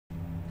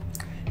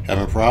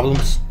Having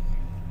problems?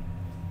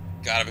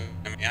 Gotta be.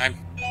 I mean, I'm.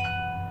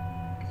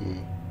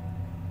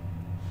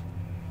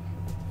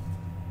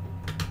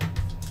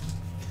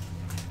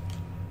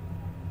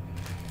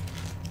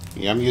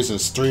 Yeah, I'm using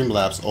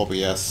Streamlabs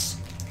OBS.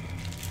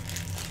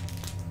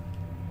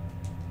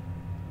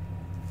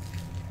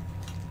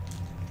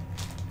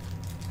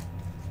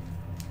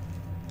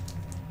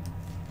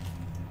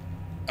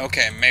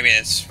 Okay, maybe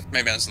that's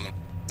the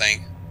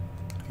thing.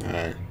 All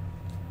right.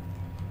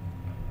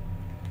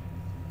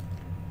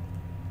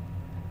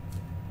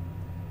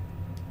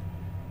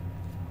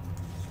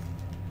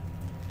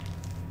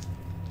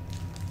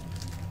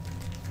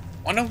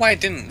 Wonder why it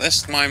didn't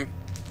list my.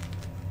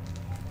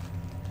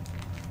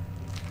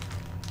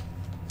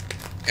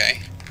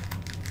 Okay.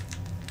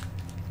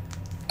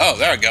 Oh,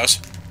 there it goes.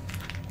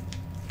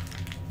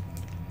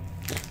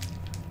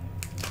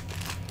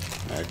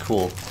 All right,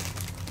 cool.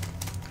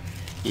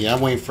 Yeah,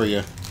 I'm waiting for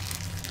you.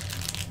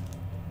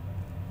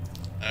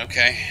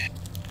 Okay.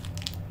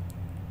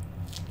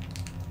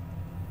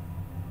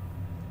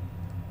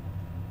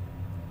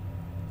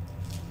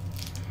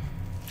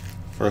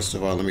 First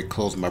of all, let me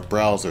close my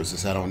browser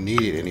since I don't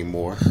need it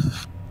anymore.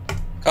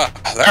 Oh,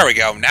 there we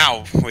go.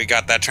 Now we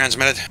got that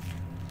transmitted.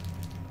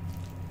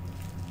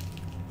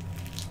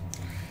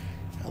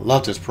 I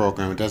love this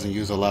program. It doesn't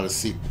use a lot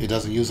of it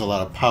doesn't use a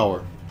lot of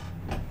power.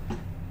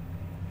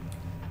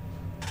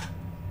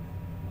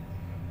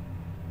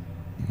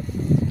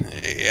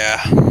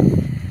 Yeah.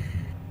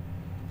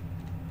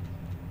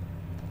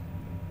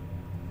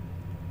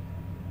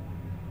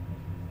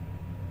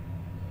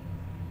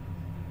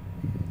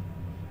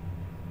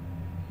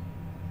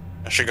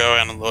 I should go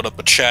in and load up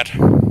a chat.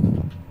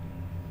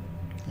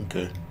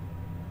 Okay.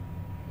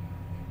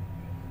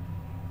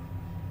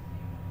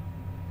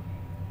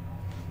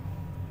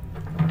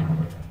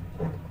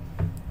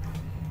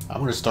 I'm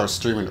going to start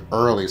streaming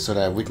early so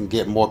that we can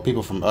get more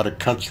people from other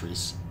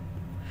countries.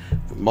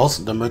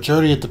 The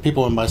majority of the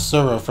people in my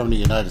server are from the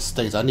United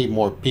States. I need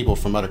more people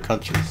from other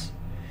countries.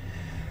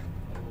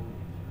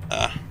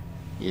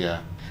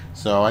 Yeah.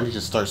 So I need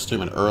to start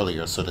streaming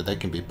earlier so that they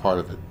can be part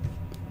of it.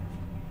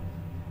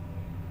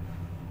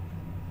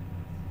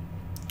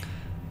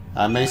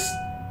 I may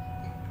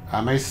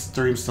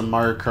stream some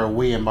Mario Kart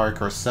Wii and Mario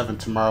Kart 7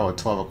 tomorrow at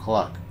 12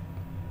 o'clock.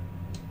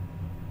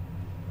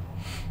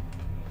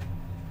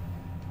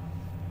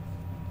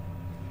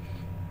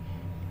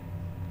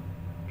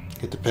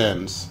 It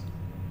depends.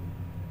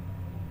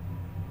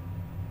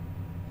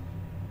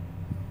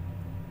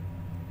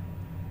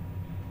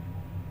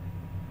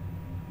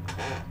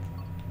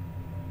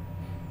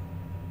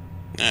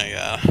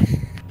 Yeah.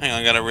 Hang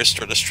on, I gotta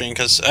restore the stream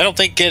because I don't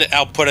think it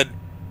outputted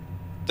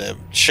the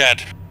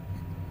chat.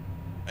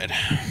 Right.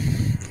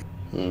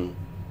 Hmm.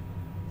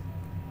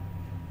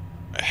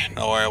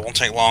 No worry, it won't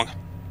take long.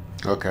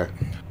 Okay.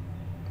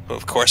 But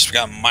of course, we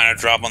got a minor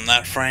drop on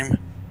that frame.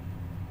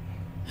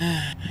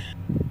 Yeah,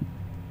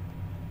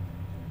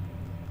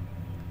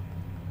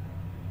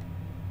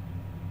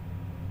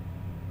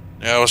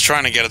 I was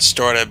trying to get it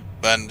started,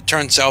 but it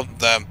turns out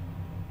the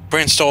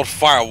pre-installed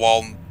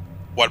firewall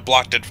what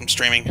blocked it from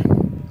streaming.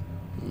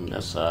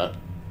 That's sad.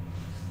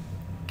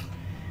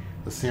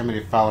 Let's see how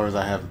many followers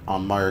I have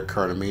on Mario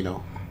Kart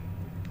Amino.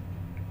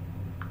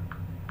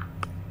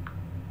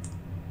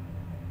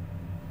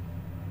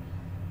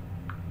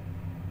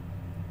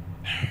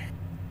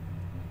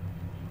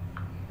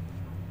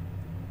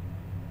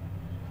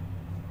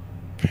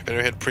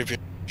 Better hit preview.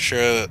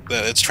 Sure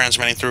that it's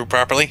transmitting through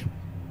properly.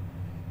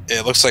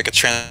 It looks like it's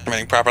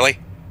transmitting properly.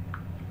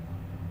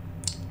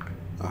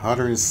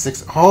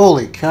 106.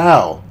 Holy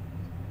cow!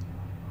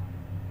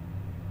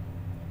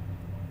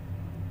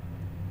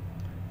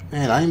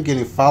 Man, I am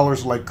getting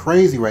followers like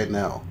crazy right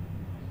now.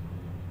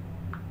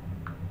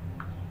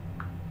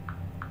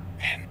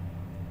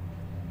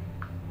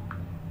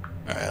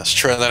 Alright, let's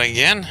try that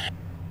again.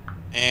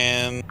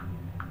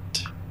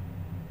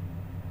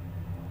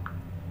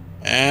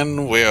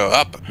 And we are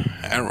up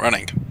and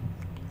running.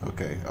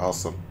 Okay,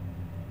 awesome.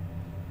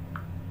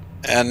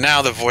 And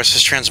now the voice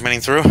is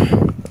transmitting through.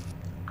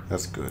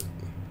 That's good.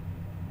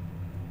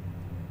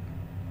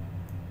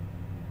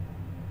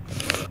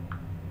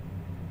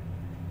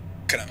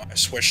 Can I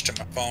switch to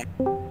my phone?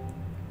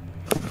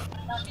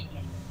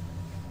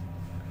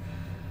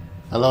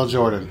 Hello,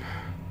 Jordan.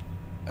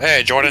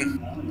 Hey,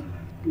 Jordan.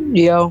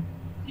 Yo.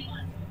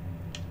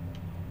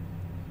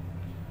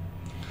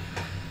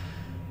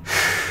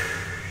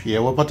 Yeah,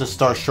 we're about to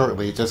start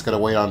shortly. Just gotta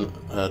wait on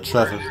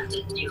Trevor.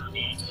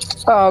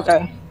 Oh,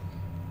 okay.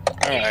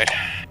 Alright.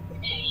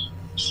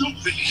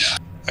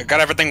 I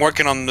got everything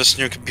working on this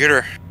new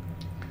computer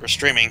for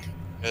streaming.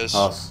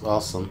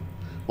 Awesome.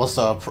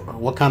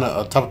 What kind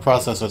of type of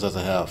processor does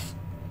it have?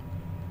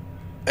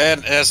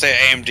 It has the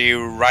AMD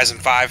Ryzen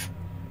 5.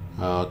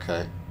 Oh,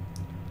 okay.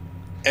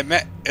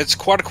 It's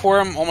quad-core,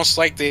 almost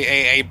like the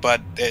AA,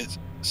 but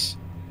it's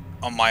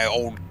on my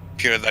old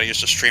computer that I used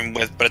to stream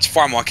with, but it's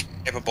far more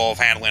capable of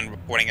handling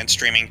recording and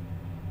streaming.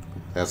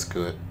 That's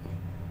good.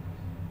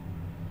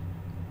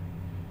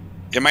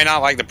 You may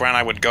not like the brand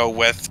I would go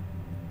with.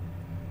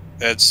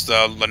 It's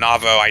the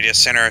Lenovo Idea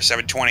Center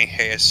 720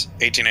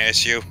 18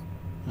 ASU.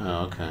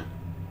 Oh, okay.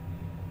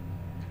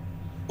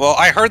 Well,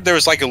 I heard there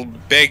was like a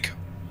big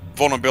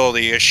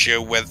vulnerability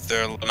issue with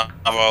the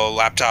Lenovo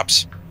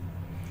laptops.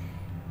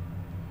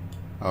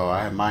 Oh,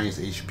 I have mine's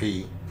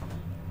HP.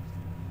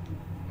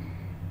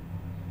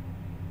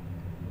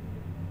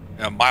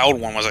 My old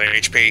one was an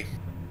HP.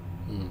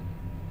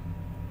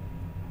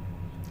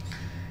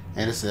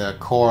 And it's a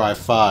Core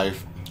i5.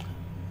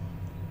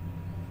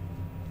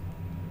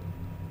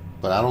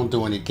 But I don't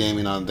do any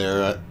gaming on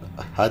there.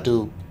 I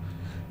do,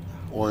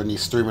 or any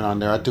streaming on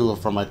there. I do it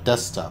from my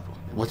desktop,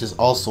 which is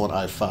also an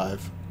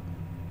i5.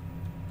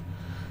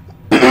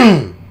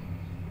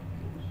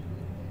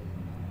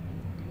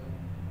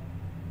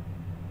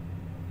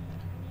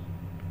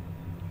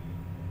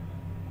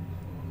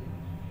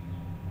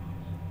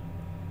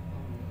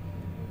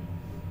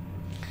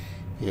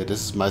 Yeah,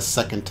 this is my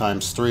second time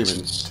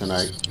streaming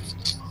tonight.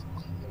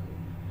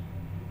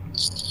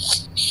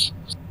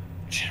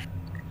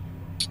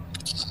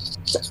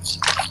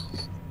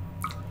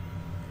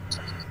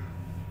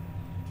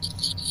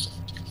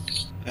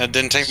 It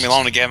didn't take me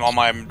long to get all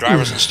my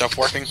drivers and stuff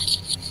working.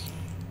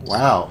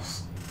 Wow.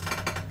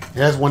 It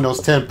has Windows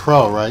 10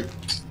 Pro, right?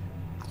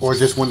 Or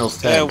just Windows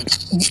 10?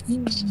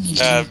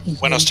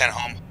 Windows 10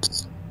 Home.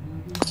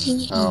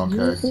 Oh,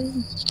 okay.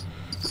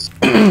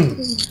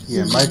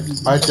 Yeah,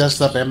 my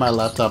desktop and my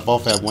laptop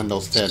both have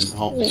Windows 10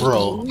 Home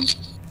Pro.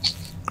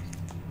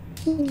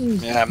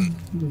 Yeah,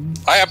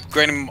 I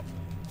upgraded.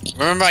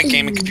 Remember my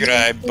gaming computer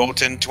I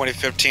built in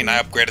 2015?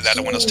 I upgraded that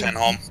to Windows 10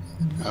 Home.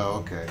 Oh,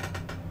 okay.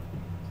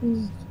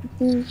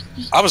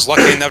 I was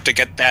lucky enough to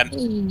get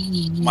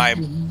my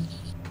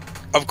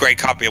upgrade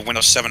copy of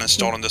Windows 7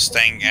 installed on this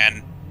thing,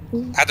 and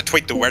I had to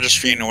tweak the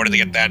registry in order to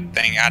get that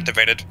thing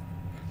activated.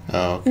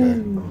 Oh,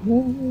 okay.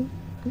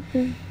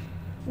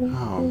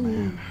 Oh,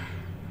 man.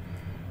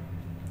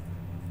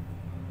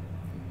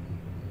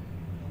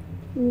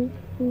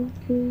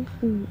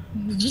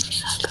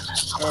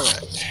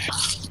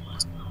 Alright.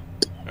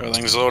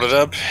 Everything's loaded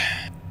up.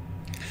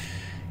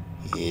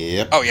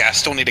 Yep. Oh yeah, I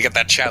still need to get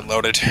that chat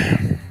loaded.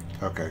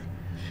 Okay.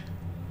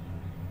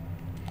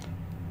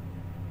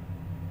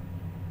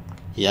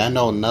 Yeah, I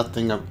know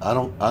nothing. I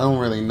don't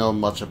really know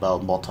much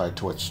about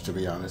multi-twitch, to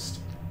be honest.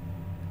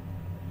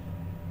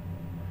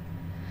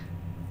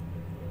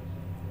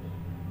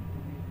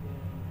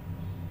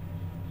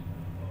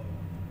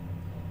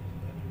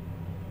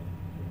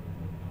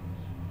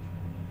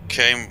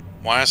 Okay,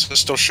 why is it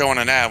still showing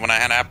an ad when I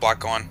had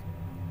AdBlock on?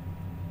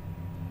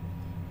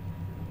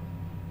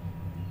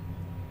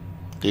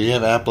 Do you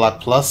have AdBlock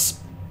Plus?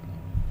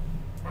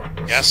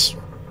 Yes.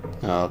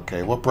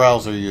 Okay. What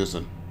browser are you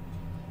using?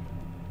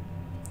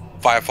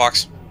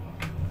 Firefox.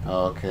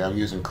 Okay, I'm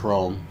using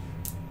Chrome.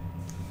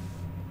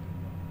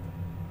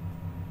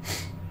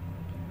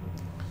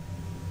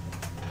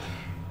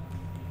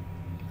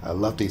 I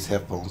love these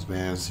headphones,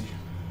 man.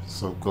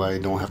 So glad I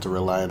don't have to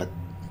rely on a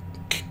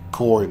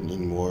cord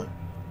anymore.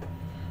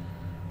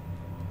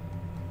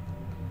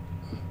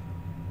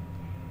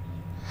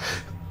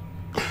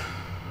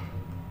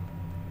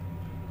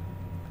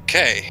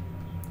 Okay.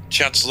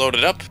 Chat's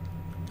loaded up.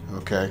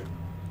 Okay.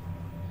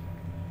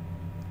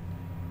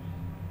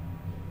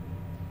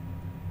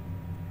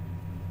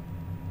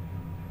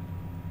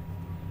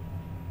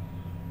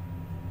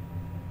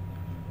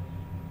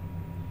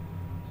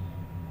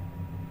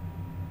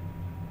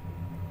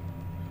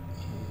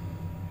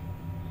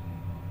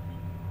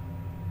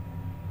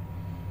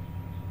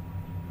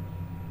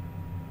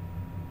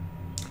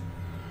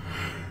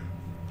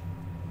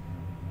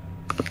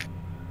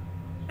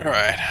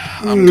 Alright,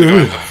 I'm gonna go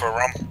look for a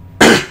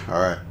room.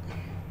 Alright.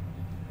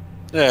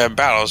 Yeah,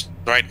 battles,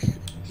 right?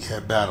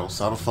 Yeah,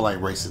 battles. I don't feel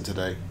like racing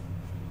today.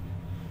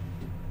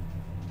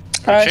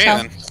 Alright, Okay,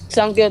 then.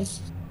 sounds good.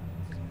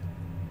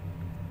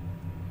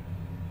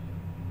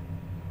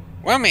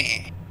 Well,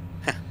 me.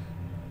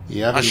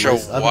 Yeah, I've Not been, sure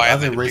why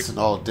I've they been do- racing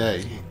all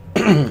day.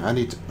 I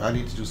need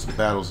to do some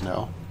battles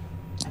now.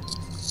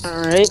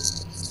 Alright,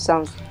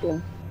 sounds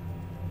good.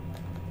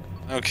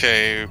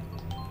 Okay.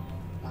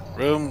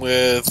 Room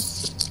with...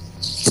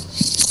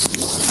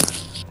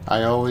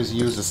 I always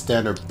use a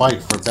standard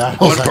bike for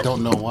battles. I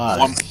don't know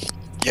why.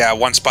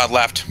 one spot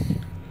left.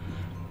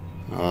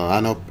 I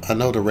know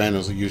the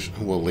randoms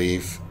will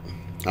leave.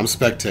 I'm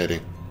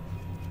spectating.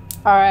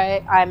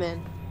 Alright, I'm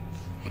in.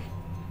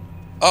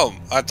 Oh,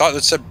 I thought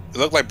it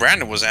looked like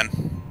Brandon was in.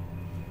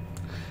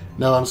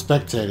 No, I'm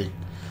spectating.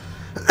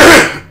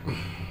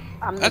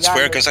 I'm the That's guy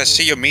weird because I that-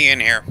 see me in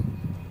here.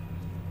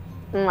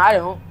 I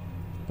don't.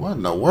 What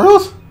in the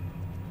world?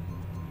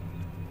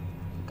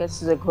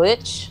 Guess it's a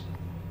glitch.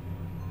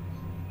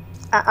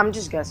 I'm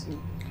just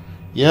guessing.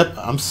 Yep,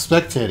 I'm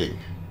spectating.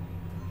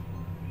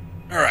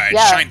 Alright,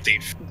 Yeah. Shine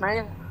Thief.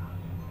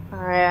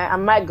 Alright, I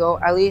might go.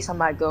 At least I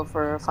might go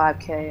for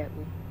 5K. At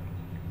least.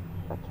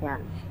 If I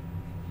can.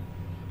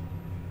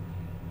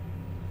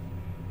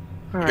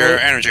 Your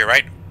Alright. energy,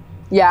 right?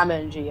 Yeah, I'm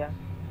energy. Yeah.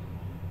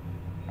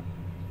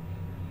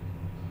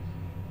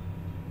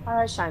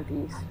 Alright, Shine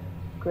Thief.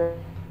 Great.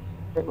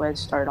 Wait,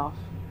 start off.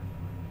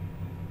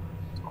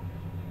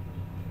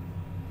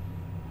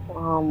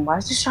 Why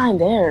is the shine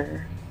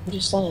there? I'm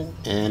just saying.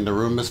 And the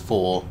room is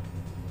full.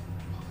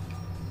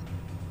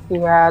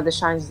 Yeah, the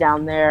shine's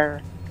down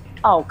there.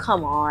 Oh,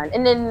 come on.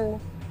 And then,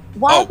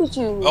 why would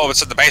you... Oh,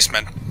 it's in the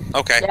basement.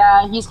 Okay.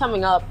 Yeah, he's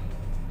coming up.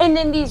 And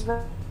then these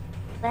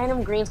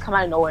random greens come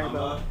out of nowhere,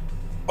 bro.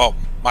 Oh,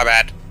 my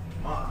bad.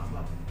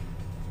 Oh,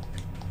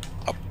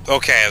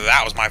 okay,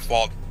 that was my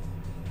fault.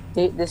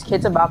 This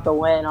kid's about to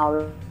win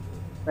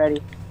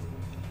already.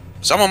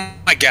 Someone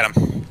might get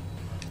him.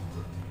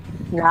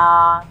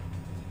 Nah.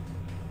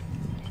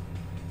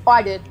 Oh,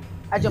 I did.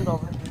 I jumped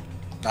over.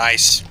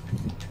 Nice.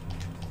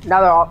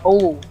 Now they're all...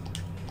 Oh.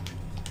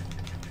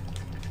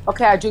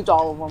 Okay, I juked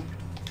all of them.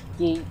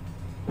 Yeet.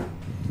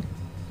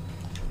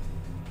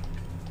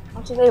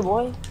 Not today,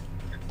 boy.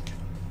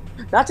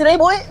 Not today,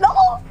 boy.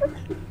 No!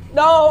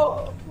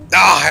 No!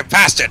 Ah, I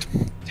passed it.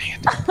 Dang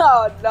it.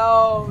 Oh,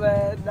 no,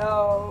 man.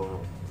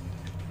 No.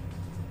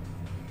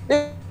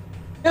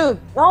 Dude,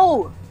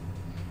 no!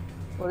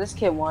 Well, this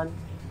kid won.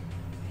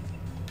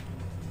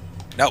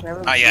 Nope,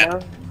 not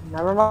yet.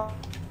 Never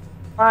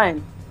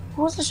mind.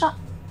 Who was the shot?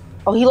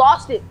 Oh, he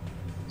lost it.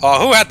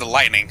 Oh, who had the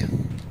lightning?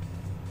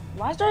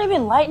 Why is there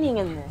even lightning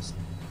in this?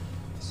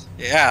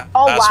 Yeah,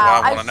 Oh, that's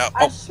wow. what I want to know.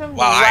 I Oh,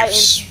 wow, I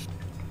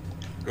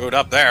screwed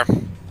up there.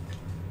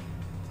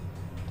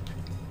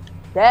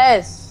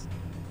 Yes.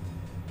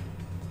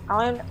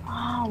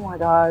 Oh my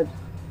god.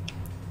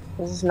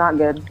 This is not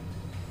good.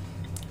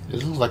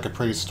 This looks like a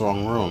pretty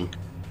strong room.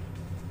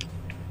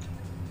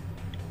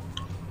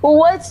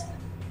 What?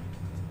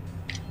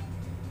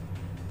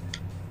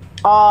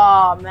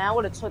 Oh man, I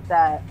would have took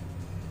that.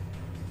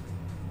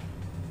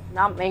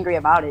 Now I'm angry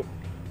about it.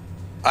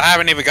 I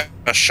haven't even got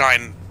a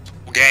shine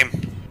game.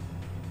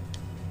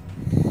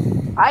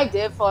 I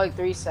did for like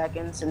 3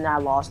 seconds and then I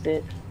lost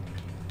it.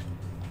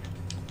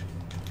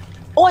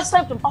 Oh, I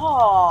sniped him.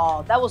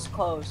 Oh, that was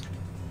close.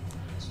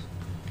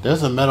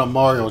 There's a Metal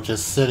Mario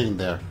just sitting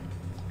there.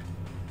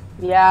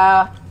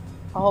 Yeah.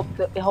 I hope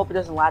it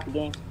doesn't lag the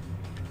game.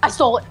 I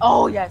stole it.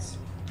 Oh yes.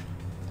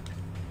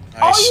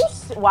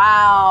 Nice. Oh,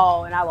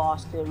 wow, and I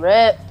lost it.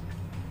 Rip.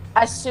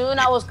 As soon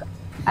I was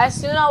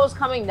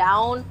coming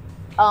down,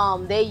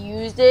 they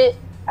used it.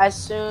 As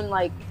soon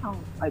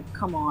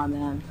come on,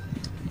 man.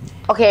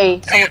 Okay,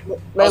 so I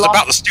was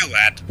about to steal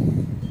that.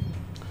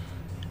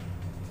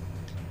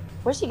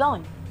 Where's he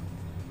going?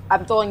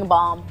 I'm throwing a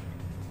bomb.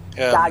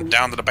 Yeah,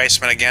 down to the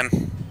basement again.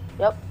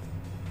 Yep.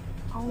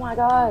 Oh my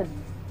god.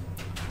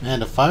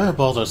 Man, the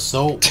fireballs are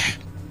so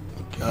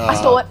I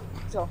stole it.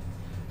 So.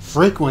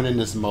 frequent in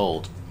this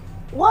mode.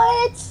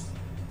 What?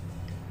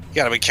 You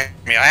gotta be kidding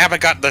me. I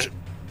haven't got the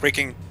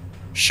freaking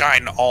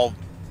shine all...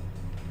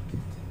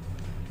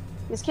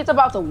 This kid's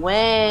about to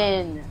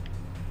win.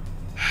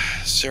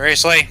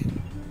 Seriously?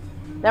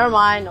 Never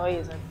mind. No, he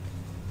isn't.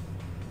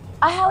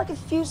 I had like a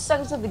few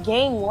seconds of the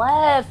game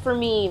left for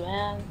me,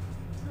 man.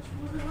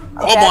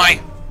 Okay. Oh my!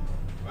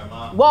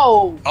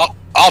 Whoa!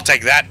 I'll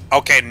take that.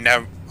 Okay,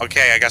 no.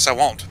 Okay, I guess I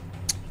won't.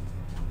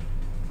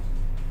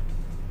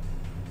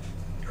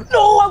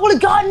 No, I would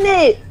have gotten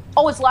it.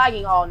 Oh, it's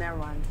lagging. Oh, never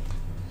mind.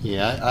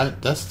 Yeah,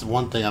 that's the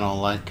one thing I don't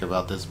like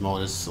about this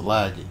mode. It's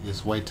laggy.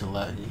 It's way too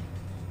laggy.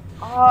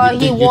 Oh,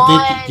 he won.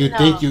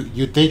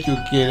 You think you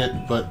get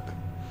it, but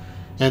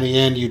in the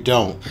end you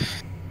don't.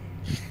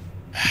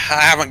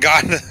 I haven't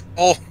gotten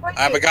I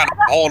haven't gotten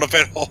a hold of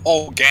it the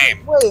whole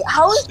game. Wait,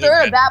 how is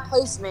third a bad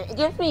placement? It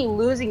gives me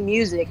losing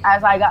music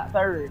as I got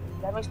third.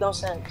 That makes no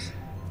sense.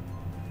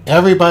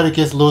 Everybody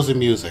gets losing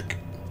music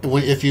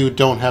if you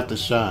don't have to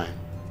shine.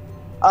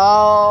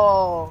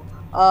 Oh,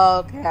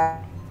 okay.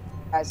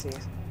 I see.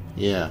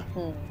 Yeah.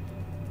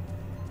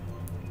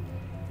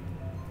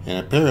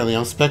 And apparently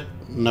I'm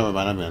never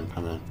mind,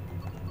 I'm in.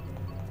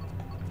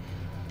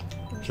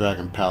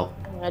 Dragon Pal.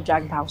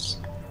 Dragon House.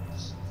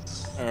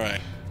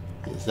 Alright.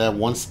 Is that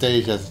one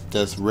stage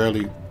that's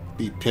rarely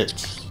be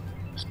picked?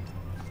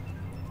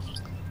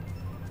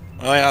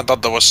 Oh yeah, I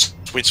thought that was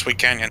Sweet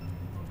Canyon.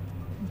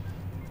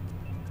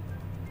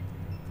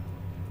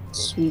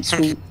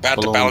 Sweet.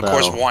 Battle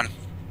Course 1.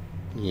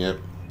 Yep.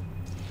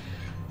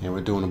 And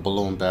we're doing a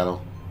balloon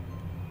battle.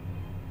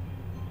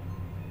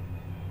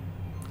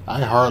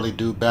 I hardly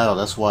do battle.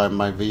 That's why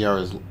my BR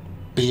is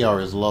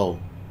low.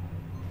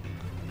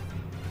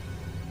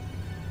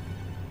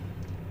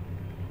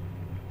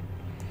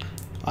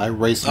 I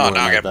race more in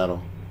that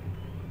battle.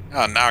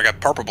 Oh, now I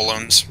got purple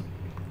balloons.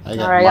 I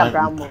got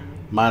brown balloons.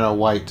 Mine are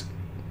white.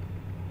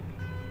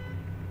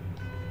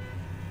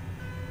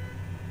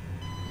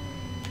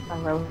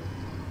 Alright,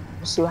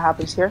 let's see what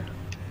happens here.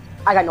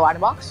 I got no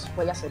item box.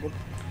 Well, yes, I did.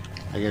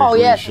 I got a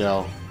green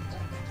shell.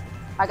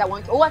 I got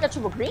one. Oh, I got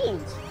triple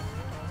greens.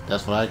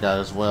 That's what I got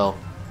as well.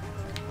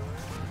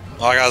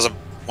 All I got is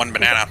one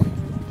banana.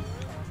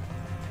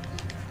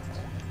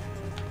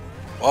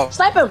 Well,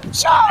 snipe him!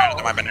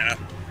 No! My banana.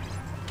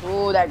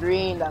 Ooh, that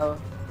green though.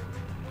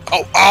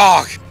 Oh!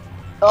 I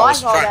was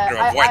saw trying that.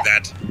 to avoid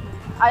that.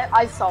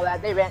 I saw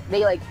that. They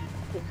like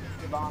hit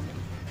the bomb.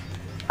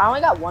 I only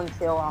got 1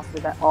 kill off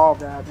of that. All of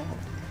that.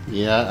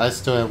 Yeah, I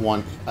still have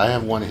one. I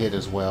have 1 hit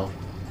as well.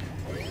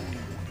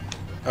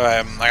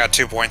 I got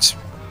 2 points.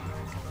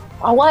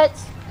 Oh, what?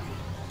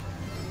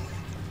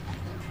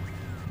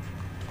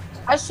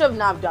 I should have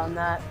not done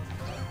that.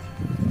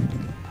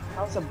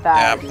 That was a Yeah, bad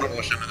I idea.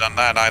 probably shouldn't have done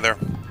that either.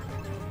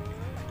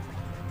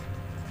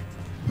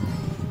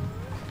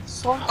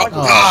 So Oh, hard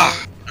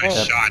to nice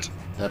hit. shot.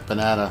 That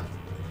banana.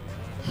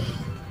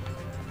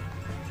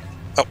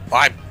 Oh,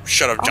 I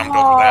should have jumped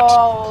over that.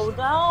 Oh,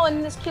 no,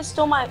 and this kid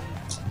stole my...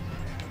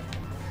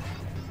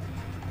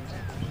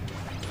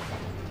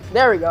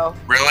 There we go.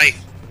 Really?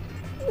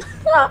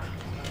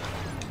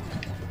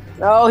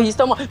 No, he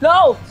stole my...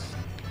 No!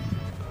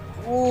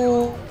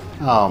 Ooh.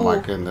 Oh my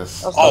Ooh.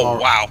 goodness. Oh,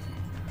 wow.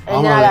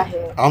 And then I got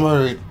hit. I'm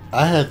already.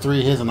 I had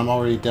 3 hits and I'm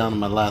already down to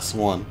my last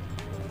one.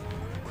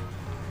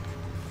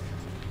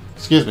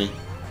 Excuse me.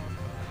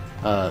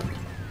 No,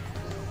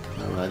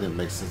 that didn't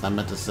make sense. I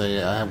meant to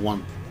say I had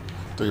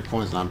 3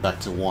 points and I'm back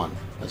to 1.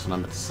 That's what I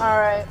meant to say.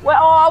 Alright.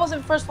 Well, I was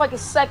in first for like a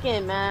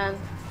second, man.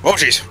 Oh,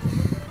 jeez.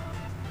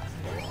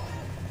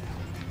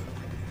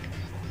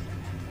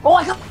 Oh,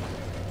 I got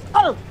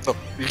him! Oh,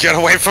 you get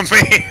away from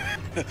me.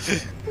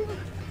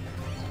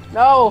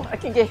 No, I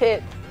can get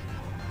hit.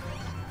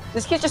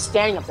 This kid's just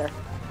standing up there.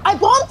 I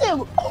bombed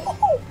him!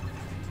 Oh,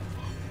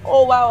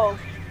 oh wow.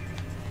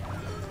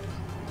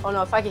 Oh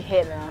no, if I get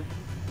hit, man.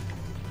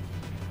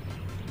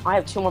 I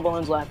have 2 more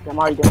balloons left. I'm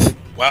already good.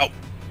 Well,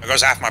 there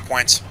goes half my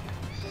points.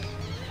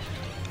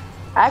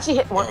 I actually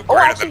hit one. Oh, Oh, I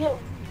greater actually than-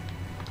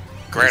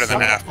 hit. Greater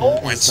than half Oh.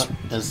 points.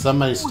 And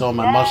somebody stole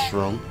my yeah.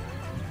 mushroom.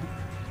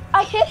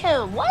 I hit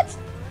him. What?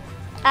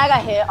 I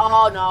got hit.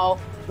 Oh no.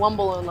 1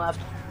 balloon left.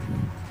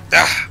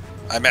 Ah,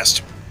 I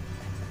missed.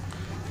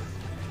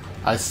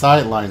 I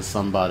sidelined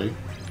somebody.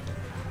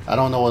 I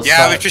don't know what.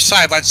 Yeah, if you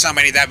sideline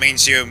somebody, that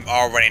means you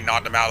already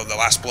knocked them out of the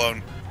last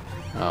balloon.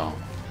 Oh.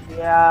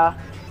 Yeah.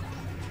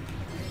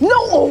 No!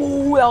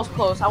 Oh, that was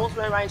close. I almost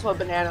ran right into a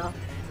banana.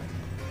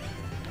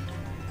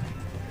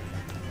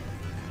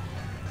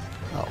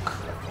 Oh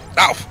crap.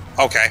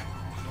 Oh, okay.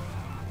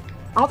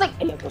 I don't think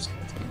any of those.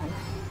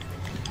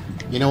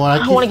 You know what? I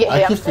don't wanna get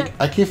hit.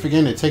 I keep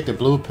forgetting to take the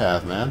blue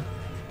path, man.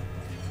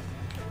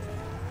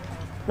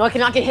 No, I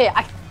cannot get hit.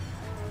 I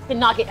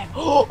cannot get hit.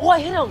 Oh, I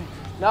hit him.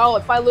 No,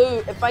 if I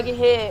get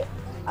hit,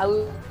 I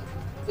lose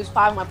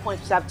 5 of my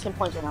points because I have 10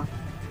 points right now.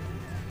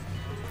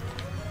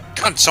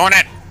 Cunts on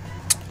it.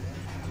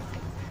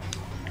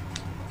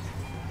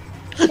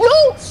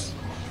 No!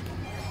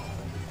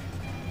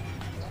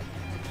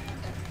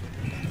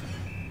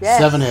 Yes.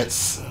 7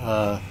 hits.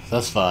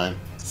 That's fine.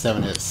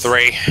 7 hits.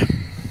 3.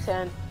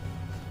 10.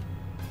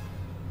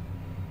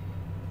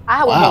 I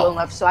had 1 Wow. balloon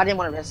left, so I didn't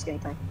want to risk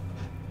anything.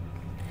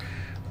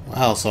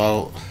 Wow.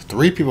 So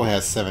 3 people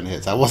had 7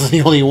 hits. I wasn't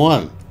the only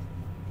one.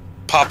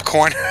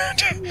 Popcorn.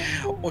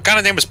 What kind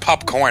of name is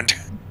Popcorn?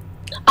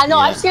 I know,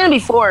 Yeah. I've seen it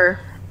before.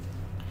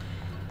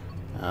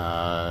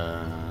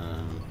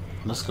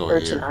 Let's go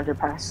Urchin here.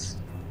 Underpass.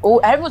 Oh,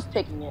 everyone's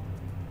picking it.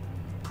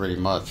 Pretty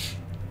much.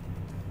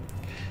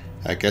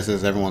 I guess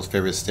it's everyone's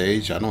favorite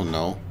stage. I don't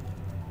know.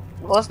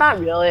 Well, it's not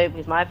really,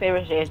 because my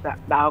favorite stage is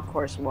Battle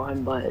Course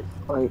 1, but,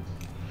 like...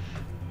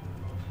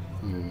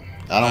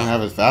 I don't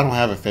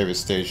have a favorite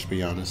stage, to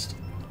be honest.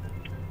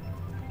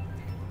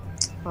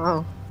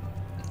 Oh.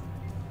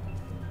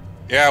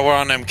 Yeah, we're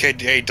on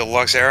MKW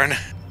Deluxe, Aaron.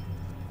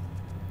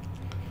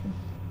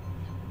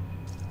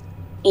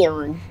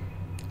 Aaron.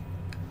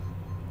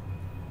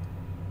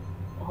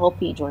 I hope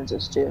he joins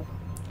us, too.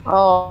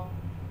 Oh,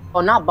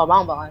 not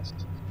Babambas.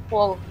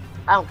 Well,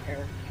 I don't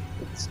care.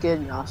 It's good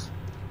enough.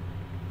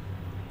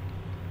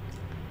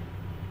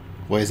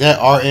 Wait, is that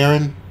our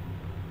Aaron?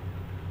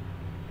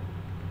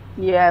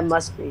 Yeah, it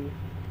must be.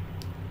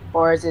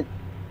 Or is it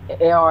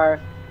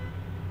AR-A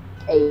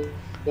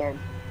again?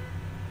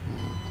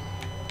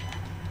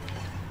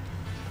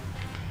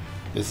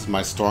 This is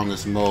my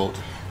strongest mode.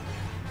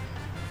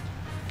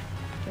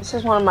 This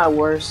is one of my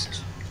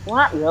worst. Well,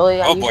 not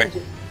really. Oh, boy.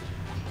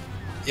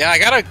 Yeah, I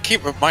gotta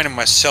keep reminding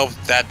myself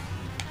that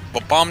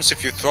the bombs,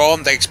 if you throw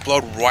them, they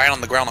explode right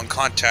on the ground on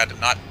contact, and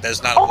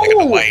there's not a big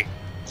delay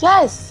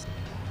Yes!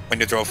 when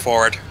you throw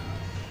forward.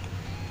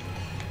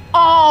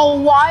 Oh,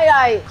 why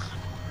I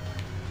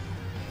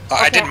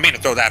Okay. didn't mean to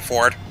throw that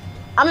forward.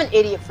 I'm an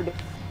idiot for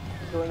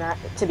doing that,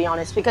 to be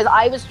honest, because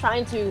I was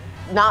trying to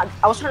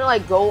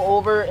like go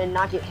over and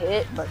not get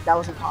hit, but that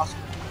was impossible.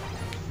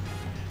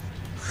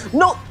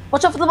 No!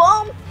 Watch out for the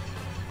bomb!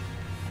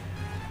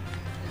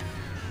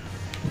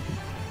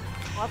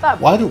 Oh, I thought-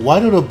 Why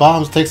do the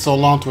bombs take so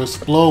long to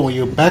explode when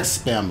you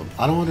backspam them?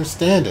 I don't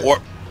understand it. Or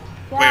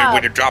Yeah.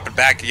 when you drop it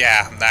back,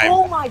 yeah. I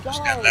Oh my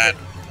understand god! that.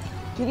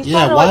 Dude, these Yeah,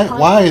 guys are, why- like, trying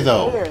why to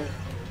though? clear.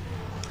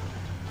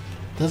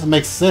 Doesn't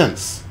make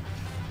sense.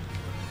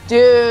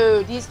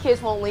 Dude, these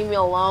kids won't leave me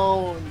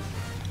alone.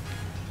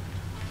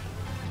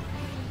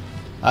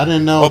 I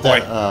didn't know Oh, boy.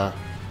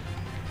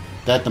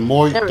 that the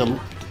more There we the, go.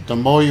 the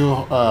more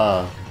you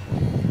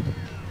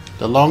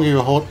the longer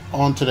you hold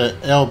onto the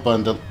L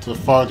button, the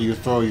farther you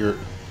throw your.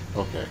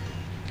 Okay.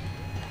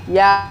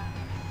 Yeah,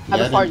 How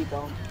Yeah, far you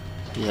go?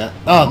 Yeah.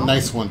 Oh,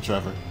 nice one,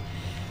 Trevor.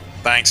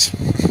 Thanks.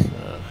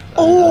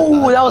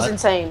 Oh, that was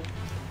insane.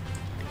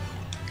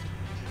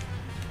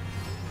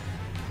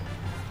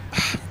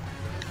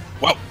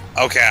 Well,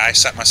 okay, I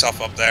set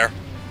myself up there.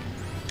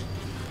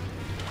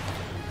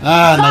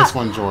 Ah, nice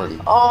one,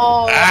 Jordan.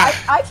 Oh,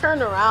 Ah. I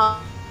turned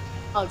around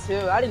too.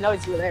 I didn't know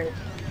you were there.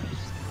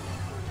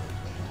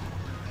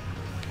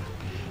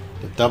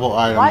 The double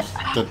items,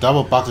 What? the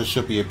double boxes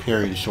should be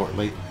appearing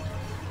shortly.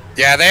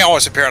 Yeah, they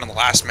always appear in the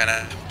last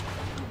minute.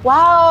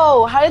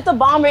 Wow, how did the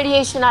bomb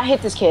radiation not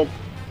hit this kid?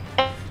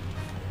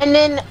 And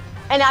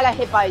I got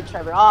hit by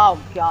Trevor. Oh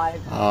god.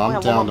 Oh, I'm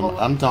Okay, down. one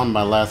more I'm down to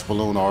my last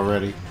balloon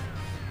already.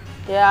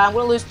 Yeah, I'm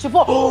gonna lose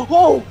 2-4.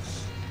 Oh!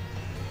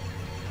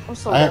 I'm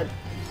so dead.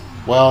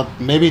 Well,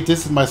 maybe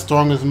this is my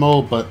strongest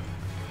mode, but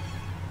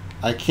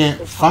I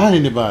can't find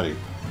anybody.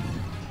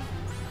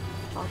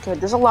 Okay,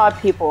 there's a lot of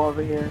people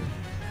over here.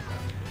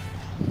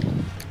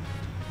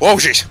 Whoa,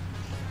 jeez.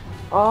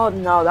 Oh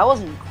no, that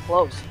wasn't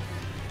close.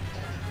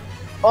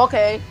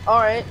 Okay,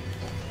 alright.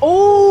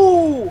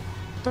 Oh!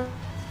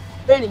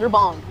 Brandon, you're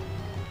bombed.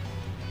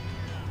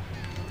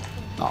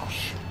 Oh,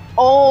 shit.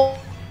 Oh,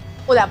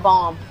 that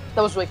bomb.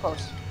 That was really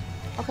close.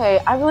 Okay,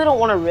 I really don't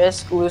want to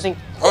risk losing.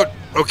 Oh,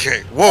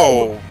 okay.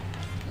 Whoa.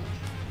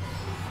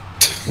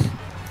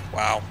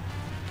 Wow.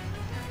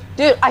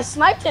 Dude, I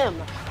sniped him.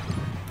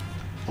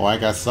 Oh, I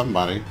got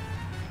somebody.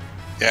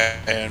 Yeah,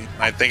 and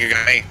I think you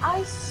got me.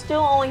 I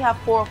still only have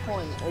 4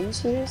 coins. Are you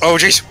serious? Oh,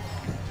 jeez.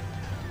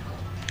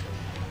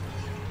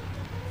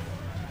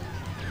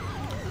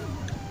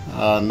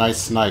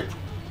 Nice snipe.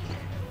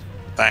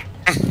 Thanks.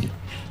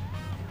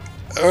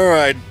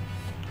 Alright.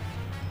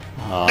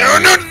 Uh, No,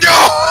 no,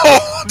 no!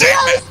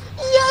 Damn it!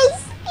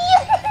 Yes!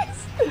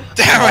 Yes!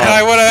 Damn it,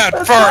 I would have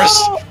had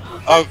first!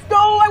 Oh, No,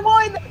 I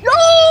won! No!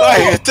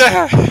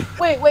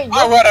 Wait,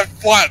 I would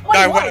have won.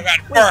 I would have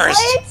had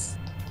first.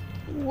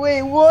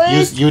 Wait,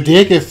 what? you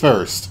did get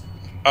first.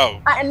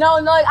 Oh. No,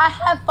 I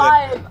had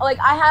 5. Like,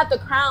 I had the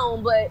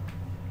crown, but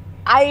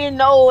I didn't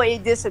know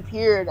it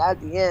disappeared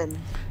at the end.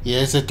 Yeah,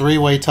 it's a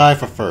 3-way tie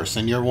for first,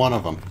 and you're one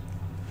of them.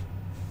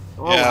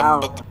 Oh, Yeah, wow.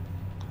 but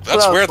that's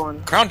Well, weird.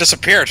 fun. Crown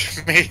disappeared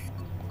from me.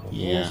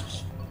 Yeah.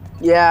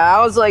 Yeah,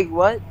 I was like,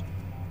 what?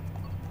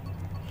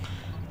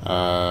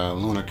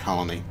 Lunar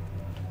Colony.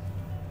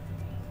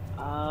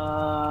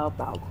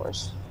 Battle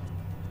course.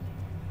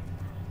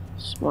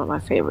 It's one of my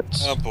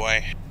favorites. Oh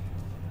boy.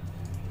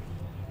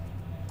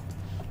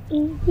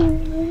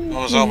 I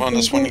was all on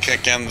this when you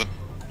kick in, the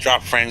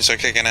drop frames are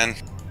kicking in.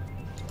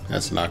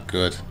 That's not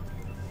good.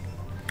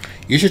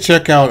 You should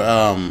check out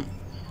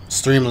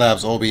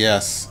Streamlabs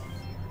OBS.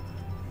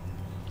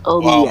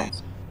 Oh, Wow.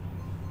 yes.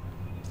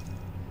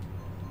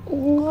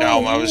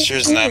 No, I was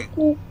using them.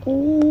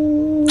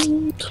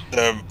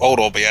 The old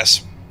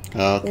OBS.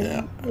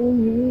 Okay.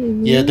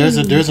 Yeah,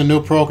 there's a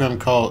new program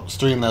called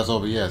Streamlabs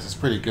OBS. It's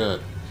pretty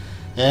good.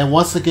 And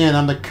once again,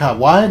 I'm the cop.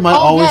 Why am I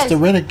always the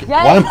renegade?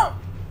 Yes.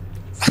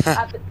 Why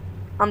am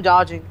I'm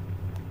dodging.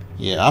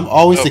 Yeah, I'm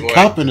always Oh, the boy.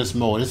 cop in this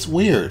mode. It's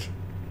weird.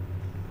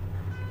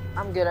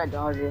 I'm good at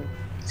dodging.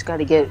 Just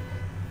gotta get.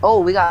 Oh,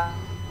 we got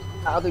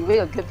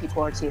good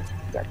people on team.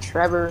 We got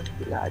Trevor.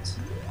 We got.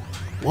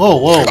 Whoa,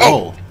 whoa, Oh.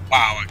 whoa.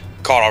 Wow, I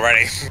caught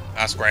already.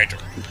 That's great.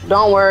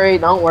 Don't worry.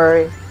 Don't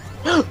worry.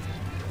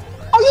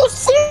 Are you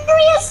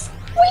serious?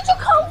 Where'd you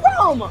come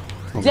from?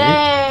 Okay.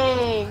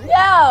 Dang.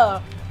 Yeah.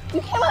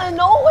 You came out of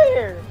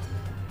nowhere.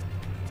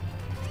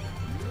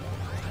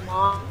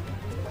 Come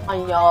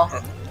on, y'all.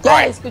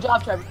 Right. Yes. Good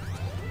job, Trevor.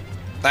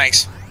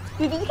 Thanks.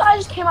 Dude, these guys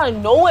just came out of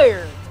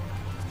nowhere.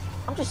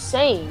 I'm just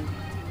saying.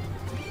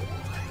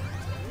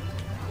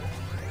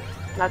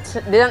 Not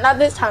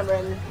this time,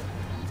 Brandon.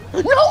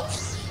 No!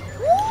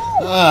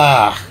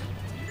 Ah.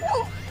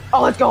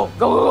 Oh, let's go.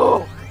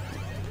 Go.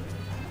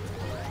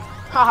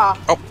 Haha.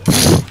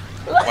 Oh.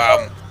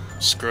 Wow.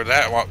 Screw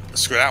that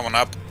one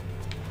up.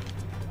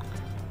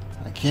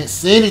 I can't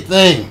see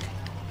anything.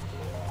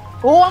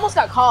 Oh, I almost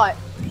got caught.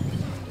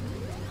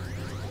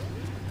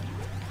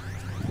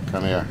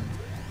 Come here.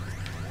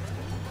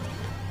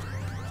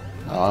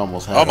 Oh, I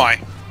almost had Oh it. my.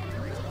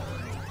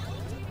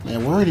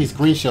 Man, where are these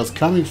green shells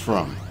coming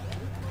from?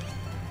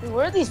 Dude,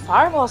 where are these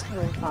fireballs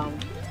coming from?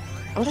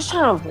 I'm just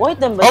trying to avoid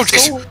them, but Oh,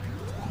 it's so...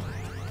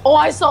 Oh,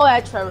 I saw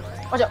that, Trevor.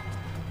 Watch out.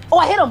 Oh,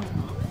 I hit him.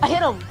 I hit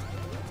him.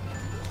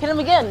 Hit him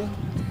again.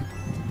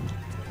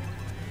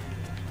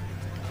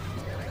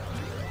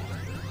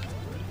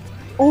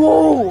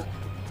 Ooh.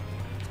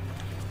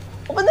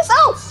 Open this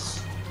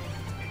house.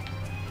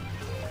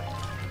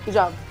 Good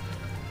job.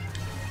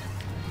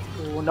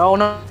 Oh, no.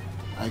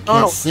 I can't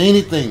no. see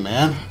anything,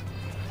 man.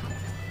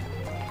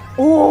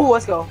 Ooh,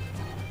 let's go.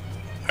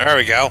 There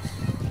we go.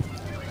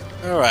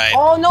 Alright.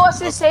 Oh, no, I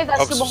should save that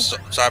Oh,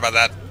 super. sorry about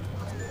that.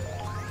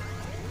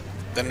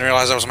 Didn't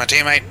realize that was my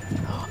teammate.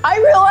 I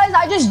realized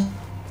I just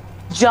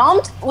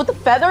jumped with the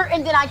feather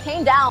and then I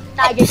came down and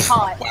I get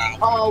caught. Wow.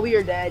 Oh, we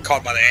are dead.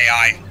 Caught by the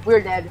AI.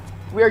 We're dead.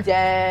 We're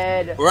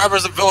dead.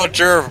 Whoever's the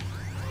villager,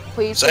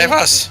 Please save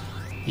please. us.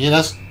 Yeah,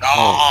 that's...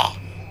 Ah.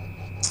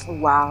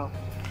 Wow.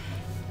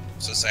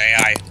 This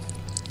AI.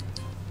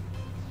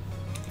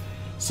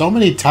 So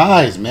many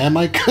ties, man.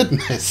 My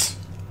goodness.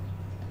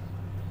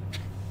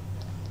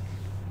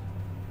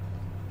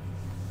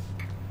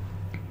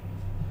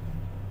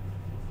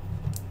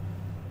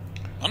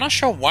 I'm not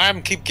sure why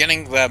I keep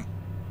getting the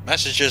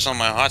messages on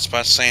my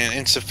hotspot saying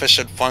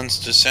insufficient funds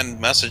to send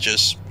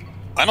messages.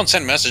 I don't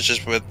send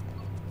messages with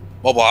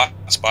mobile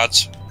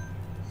hotspots.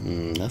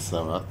 That's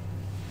not.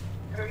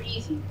 Very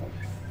easy.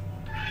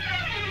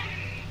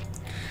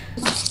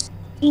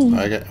 I'm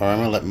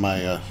gonna let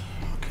my okay.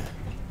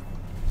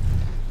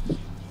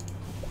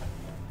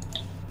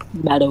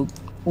 Battle.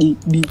 And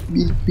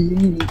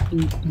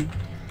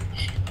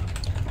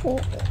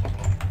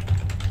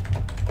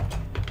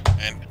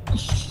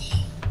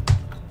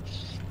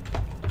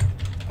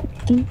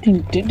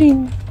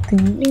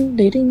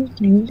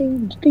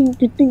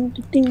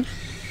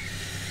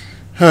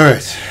All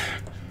right.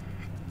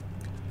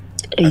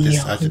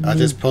 I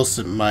just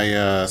posted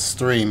my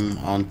stream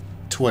on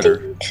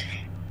Twitter.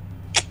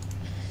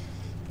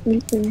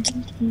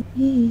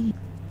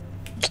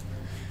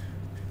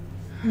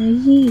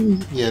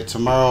 Yeah,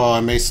 tomorrow I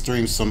may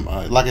stream some.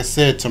 Like I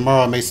said,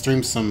 tomorrow I may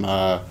stream some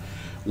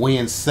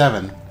Win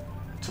 7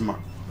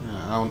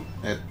 tomorrow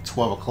at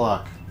 12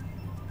 o'clock.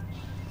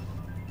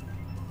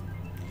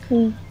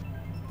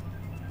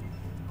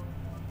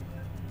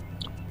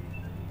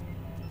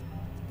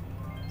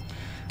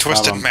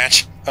 Twisted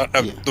match.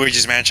 Yeah.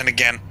 Luigi's Mansion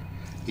again.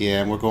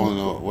 Yeah, and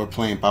we're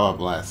playing Baba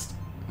Blast.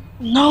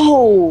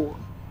 No,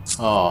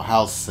 Oh,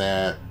 how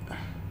sad.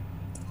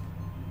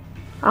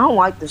 I don't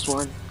like this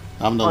one.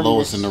 I'm the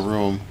lowest in the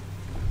room.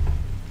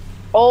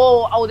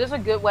 Oh, this is a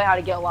good way how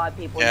to get a lot of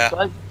people. Yeah.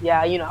 Good.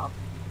 Yeah, you know.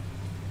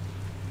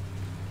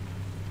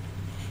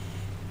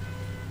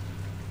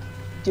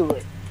 Do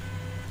it.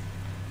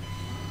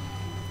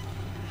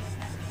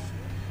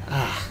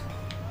 How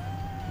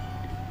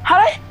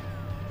did I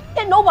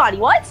hit nobody?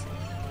 What?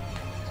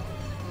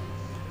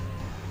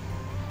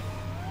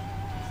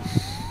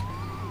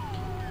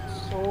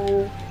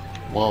 So.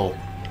 Whoa.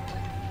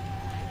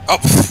 Oh,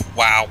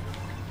 wow.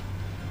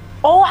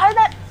 Oh, how did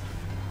that?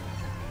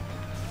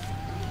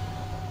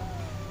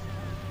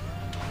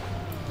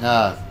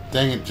 Ah,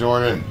 dang it,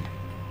 Jordan.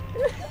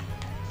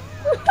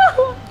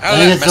 How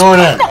Dang did it, that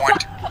Jordan. miss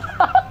point?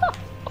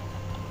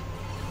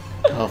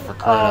 Oh, for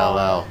crying out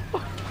loud.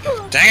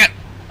 Dang it.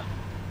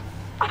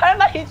 How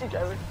did I hit you,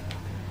 Trevor?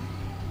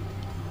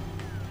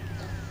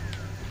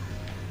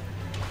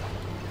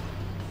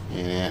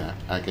 Yeah,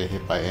 I get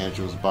hit by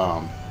Andrew's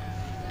bomb.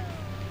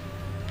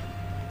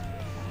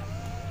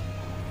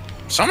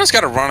 Someone's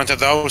got to run into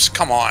those.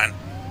 Come on.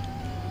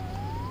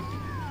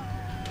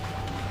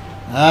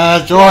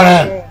 Ah,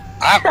 Jordan!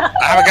 I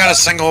haven't got a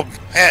single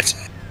hit.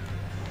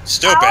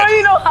 Stupid. I don't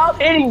even know how I'm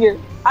hitting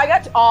you. I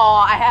got to,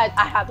 I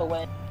had to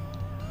win.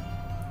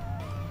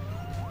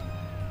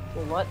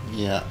 Wait, what?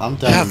 Yeah, I'm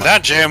done. Yeah, with my-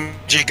 that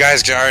GMG guy's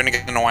starting to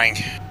get annoying.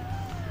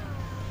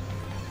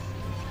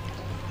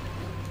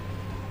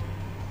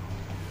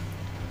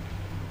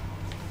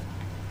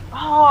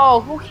 Oh,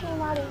 who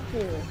came out of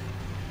here?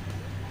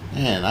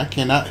 Man, I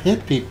cannot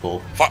hit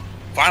people.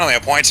 Finally, a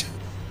point.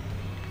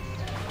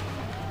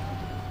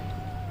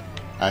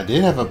 I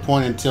did have a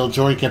point until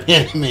Jordan kept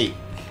hitting me.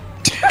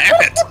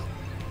 Damn it.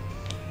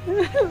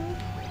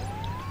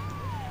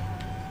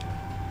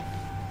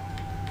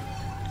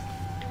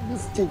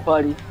 This is too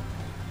funny.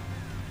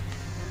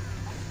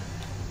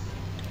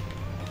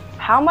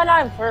 How am I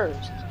not in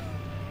first?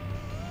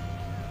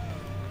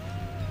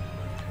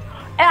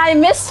 And I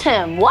missed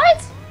him.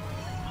 What?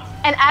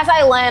 And as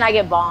I land, I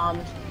get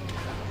bombed.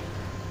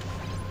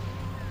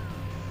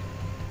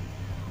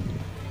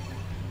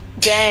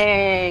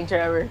 Dang,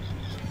 Trevor.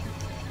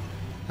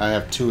 I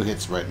have 2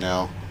 hits right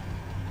now.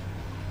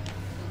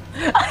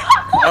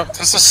 Well,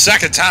 this is the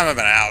second time I've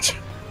been out.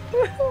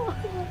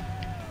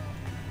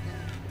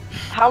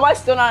 How am I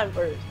still not in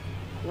first?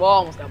 Well,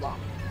 almost got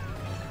bombed.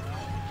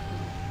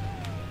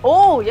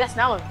 Oh, yes,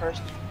 now I'm in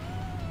first.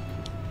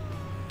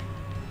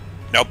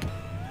 Nope.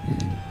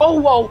 Oh,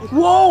 whoa,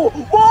 whoa,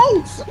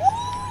 whoa!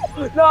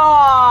 No!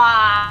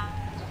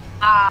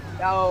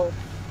 No.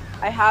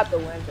 I had to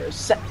win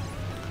first. Are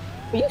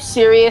you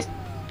serious?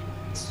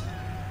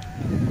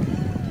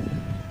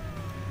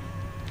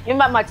 Give me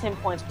back my 10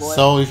 points, boy.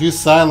 So if you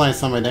sideline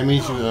somebody, that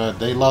means you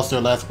they lost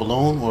their last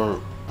balloon, or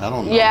I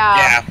don't know. Yeah.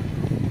 Yeah.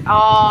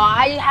 Oh,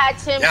 I had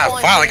 10 Yeah, I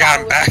points. finally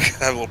got him back.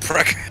 That little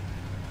prick.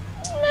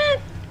 Man.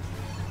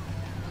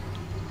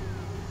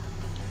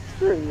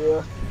 Screw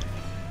you.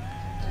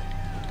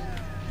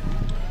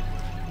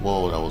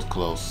 Whoa, that was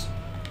close.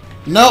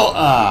 No,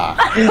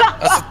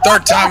 That's the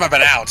third time I've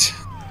been out.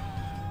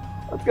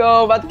 Let's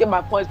go. I'm about to get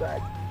my points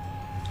back.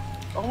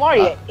 I'm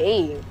already at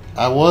 8.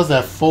 I was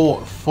at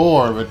four,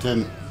 but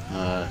then.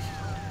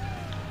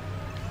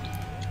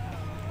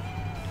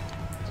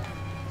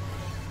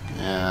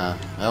 Yeah,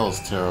 that was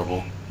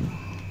terrible.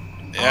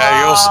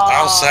 Yeah,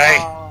 I'll say.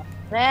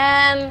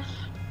 Man.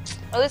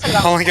 At least I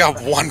got I only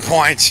got 1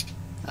 point.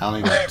 I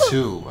only got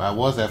 2. I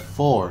was at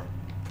 4.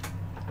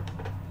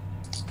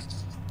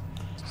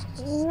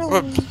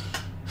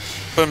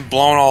 Been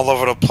blown all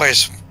over the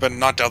place. Been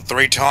knocked out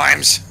 3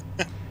 times.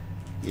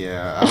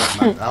 Yeah,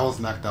 I was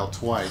knocked out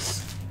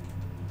twice.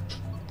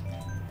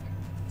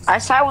 I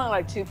side went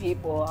like 2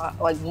 people,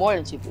 like more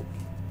than 2 people,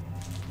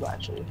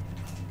 actually.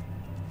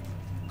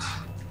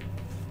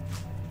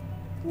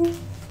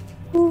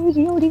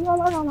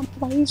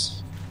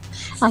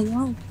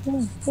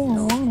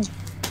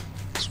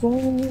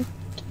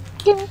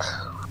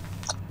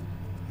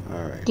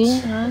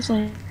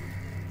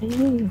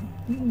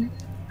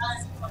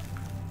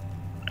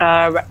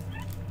 Alright.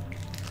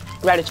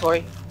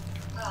 Redatory.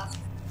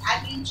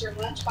 I need your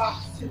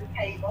lunchbox to the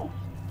table.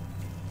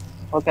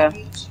 Okay. I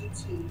need you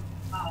to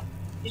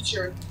get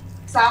your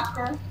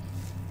soccer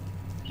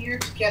gear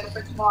together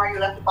for tomorrow. You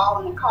left the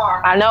ball in the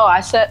car. I know.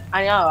 I said.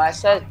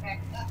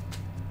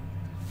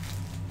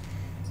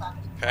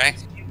 Okay.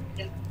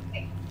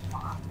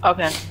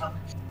 Okay.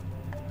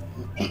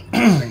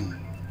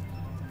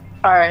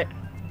 All right.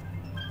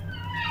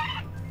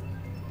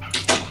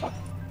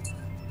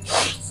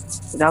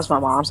 That was my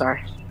mom. I'm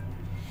sorry.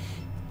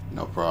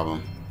 No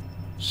problem.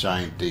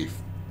 Shine Thief.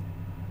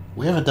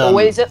 We haven't done. Oh,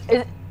 wait, is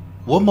it?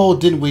 What mode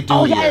didn't we do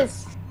yet?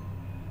 Yes.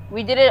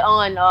 We did it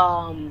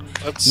on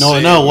Let's No,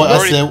 see. no. What I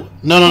Already- said?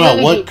 No.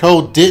 What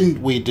code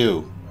didn't we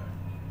do?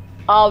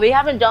 Oh, we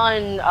haven't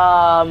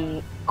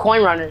done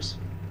coin runners.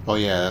 Oh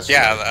yeah, that's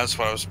Yeah, right. that's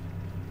what I was.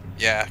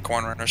 Yeah,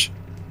 corn runners.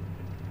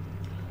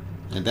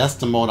 And that's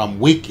the mode I'm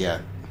weak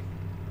at.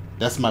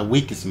 That's my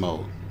weakest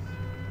mode.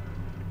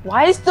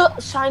 Why is the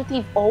Shine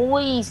Thief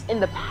always in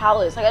the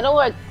palace? Like I know,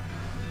 like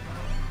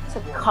it's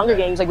like Hunger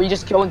Games, like where you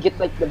just go and get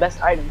like the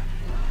best item.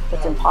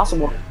 It's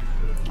impossible.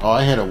 Oh,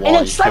 I hit a wall.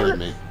 then You Striker- killed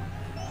me.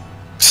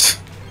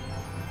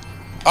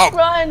 Oh,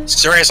 Run!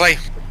 seriously?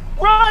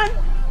 Run!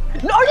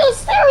 No, are you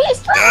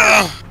serious?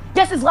 Ugh.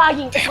 Yes, it's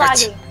lagging. It's Damn it.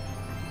 lagging.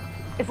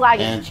 It's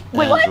lagging.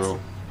 Wait, Andrew. what?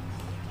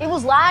 It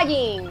was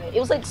lagging. It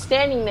was like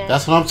standing there.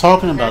 That's what I'm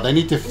talking about. They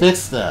need to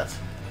fix that.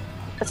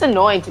 That's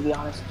annoying, to be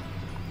honest.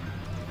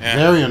 Yeah.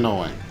 Very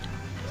annoying.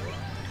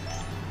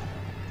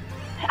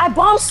 I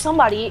bombed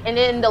somebody and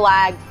then the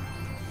lag.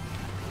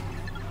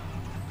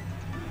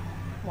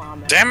 Wow,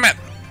 man. Damn it!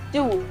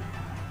 Dude,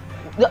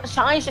 the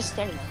shine's just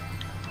standing there.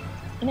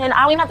 And then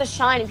I don't even have to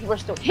shine and people are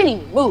still hitting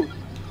me. Move.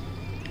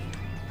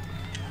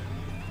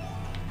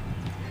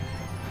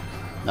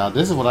 Now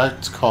this is what I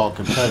call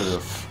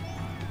competitive.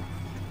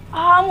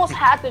 I almost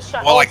had to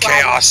shine. More like it's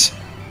lagging. chaos.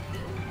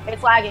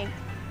 It's lagging.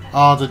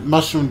 Oh, the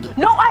mushroom.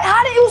 No, I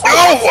had it. It was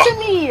right No! next to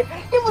me.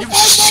 It was You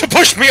right next.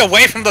 pushed me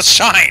away from the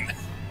shine.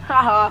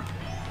 Haha.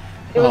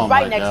 It was Oh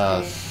right my next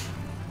gosh. to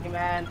me. Hey,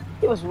 man.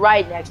 It was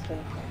right next to me.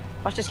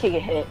 Watch this kid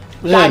get hit.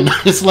 Man,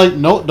 Die. it's like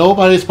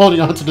nobody's holding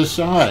on to the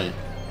shine.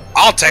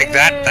 I'll take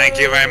that. Thank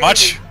you very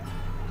much.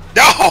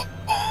 No!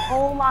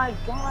 Oh my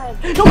god.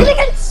 No, get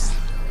against.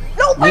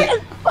 No, Me- man.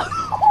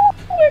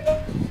 Oh my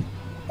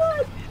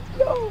god.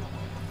 No.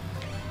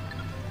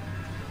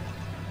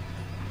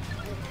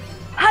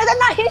 How did that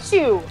not hit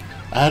you?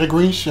 I had a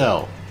green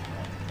shell.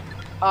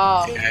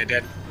 Oh. Yeah, I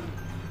did.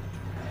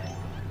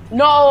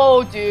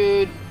 No,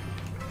 dude.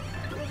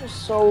 This is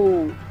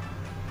so.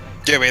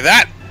 Give me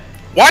that.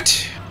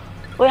 What?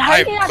 Wait, how I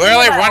did you not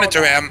clearly do that run all into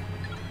that? him.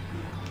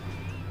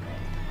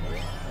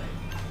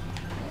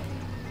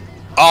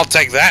 I'll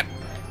take that.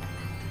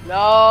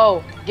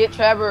 No, get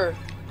Trevor.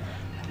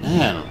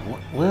 Man,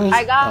 where is?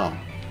 I got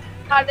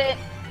it.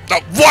 Oh,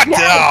 what?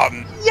 Yes!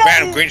 Yes!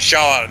 Random green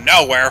shell out of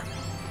nowhere.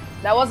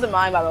 That wasn't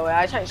mine, by the way.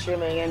 I tried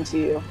streaming again to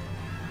you,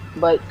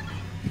 but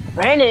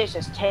Brandon is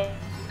just taking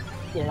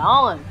it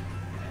on.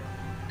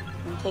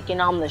 I'm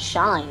taking on the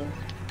shine.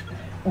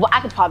 Well,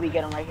 I could probably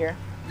get him right here.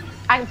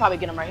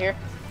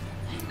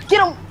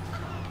 Get him!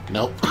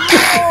 Nope.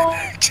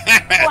 Oh,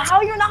 Damn it. well,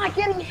 how you're not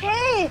getting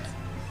hit?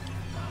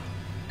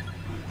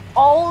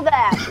 All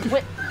that.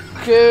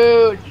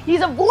 Dude,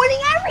 he's avoiding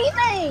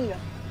everything!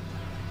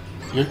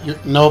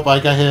 Nope, I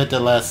got hit at the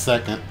last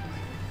second.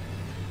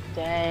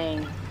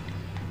 Dang.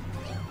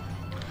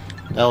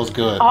 That was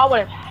good. Oh, I would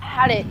have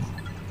had it.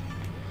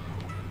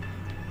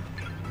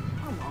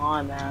 Come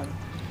on, man.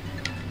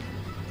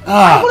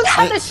 I would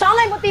have had the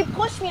shine, but they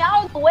pushed me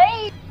out of the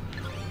way.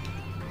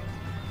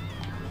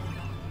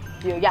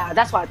 Dude, yeah,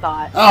 that's what I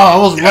thought. Oh, I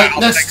was right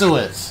I'll next take to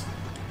it.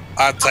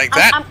 I'll take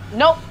that.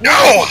 Nope, No!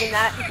 you're not taking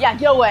that. Yeah,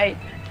 get away.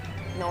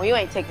 No, you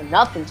ain't taking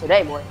nothing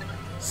today, boy.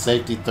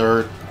 Safety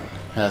third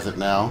has it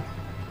now.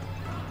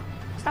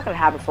 It's not gonna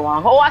happen for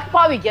long. Oh, I could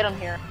probably get him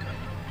here.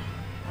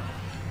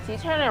 Is he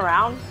turning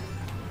around?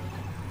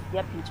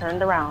 Yep, he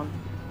turned around.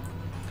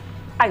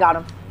 I got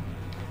him.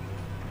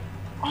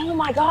 Oh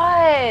my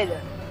god!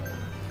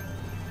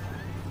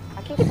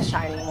 I can't get the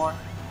shine anymore.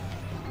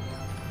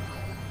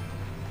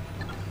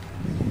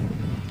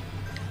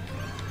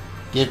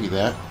 Give me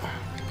that.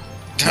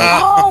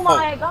 Oh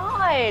my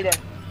god!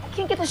 I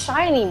can't get the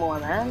shine anymore,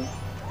 man.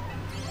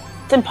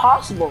 It's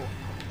impossible.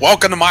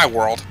 Welcome to my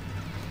world.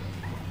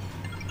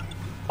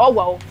 Oh,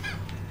 whoa.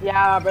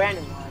 Yeah,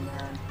 Brandon won,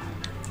 man.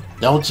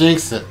 Don't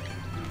jinx it.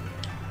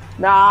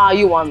 Nah,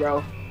 you won,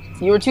 bro.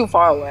 You were too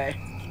far away.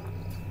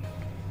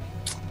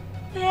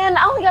 Man,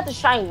 I only got to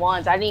shine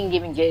once. I didn't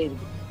even get it.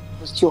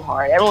 It was too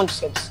hard. Everyone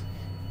just gets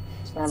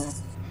spamming.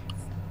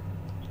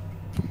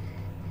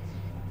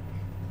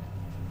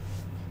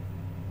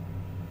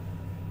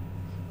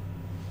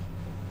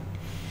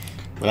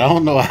 But I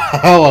don't know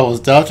how I was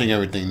dodging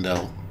everything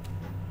though.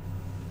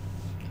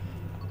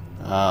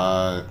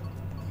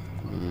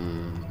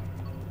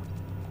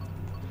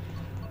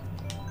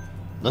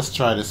 Let's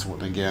try this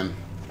one again.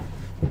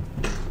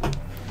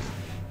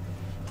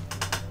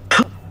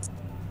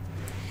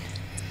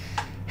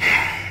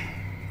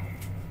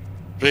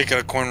 Speaking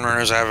of coin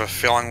runners, I have a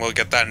feeling we'll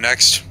get that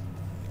next.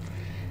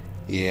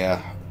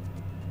 Yeah.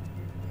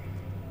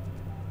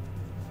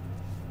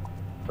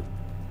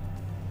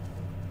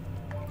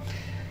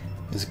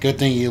 It's a good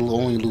thing you'll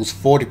only lose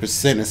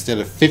 40% instead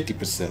of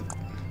 50%.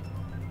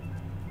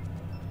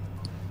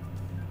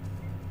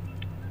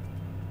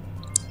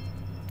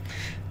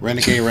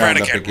 Renegade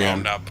Roundup Renegade again.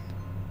 Roundup.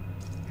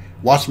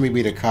 Watch me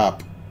be the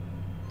cop.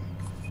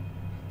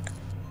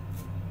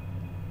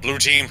 Blue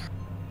team.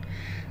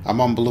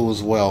 I'm on blue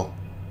as well.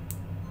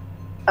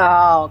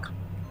 Oh,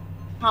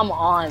 come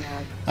on,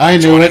 man. I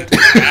knew it.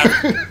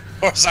 Of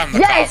course I'm the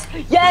Yes,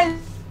 cop. yes.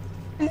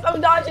 I'm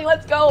dodging.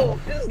 Let's go.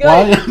 This is good.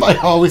 Why am I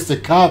always the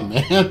cop,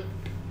 man?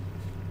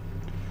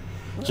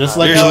 Just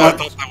like Usually I in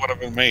thought that would have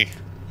been me.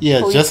 yeah,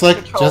 Police just like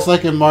patrol.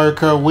 in Mario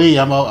Kart Wii,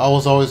 I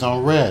was always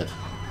on red,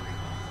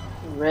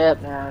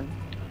 Rip, man.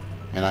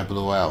 and I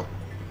blew out.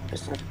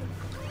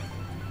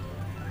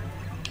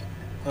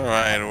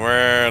 Alright,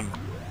 where...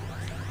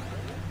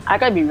 I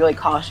gotta be really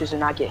cautious and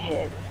not get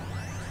hit.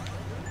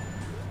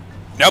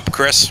 Nope,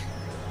 Chris.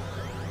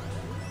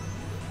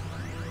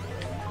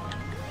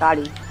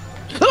 Body.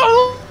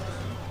 That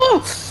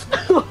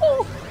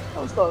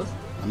was close.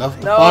 Enough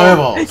of the No.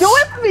 fireballs. Get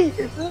away from me!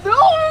 No!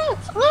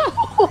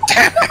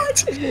 Damn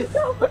it!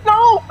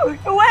 No!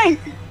 Away!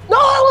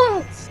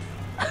 No!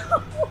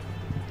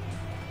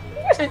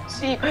 You're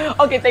cheap.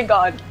 Okay, thank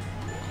God.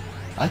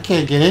 I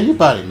can't get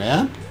anybody,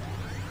 man.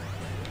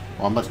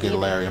 Well, I'm about to get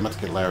Larry. I'm about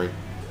to get Larry.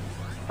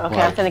 Okay,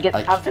 Well, I'm finna get.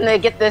 I- I'm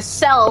finna get this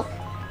cell.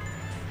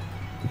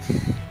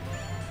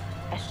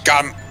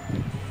 Got him.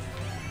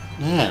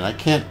 Man, I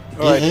can't get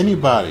Alright.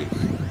 anybody.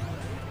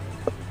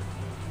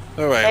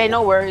 Alright. Hey,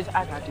 no worries.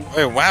 I got you.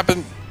 Wait, what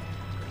happened?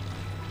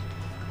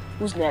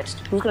 Who's next?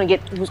 Who's gonna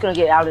get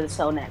out of the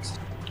cell next?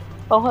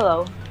 Oh,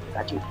 hello.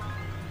 Got you.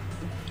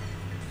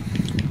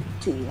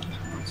 To you.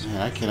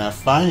 Man, I cannot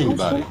find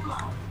anybody.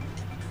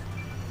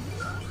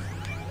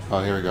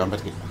 Oh, here we go. I'm about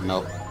to get.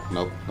 Nope.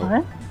 Nope. Nope.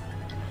 What?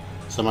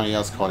 Somebody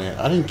else called in.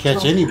 I didn't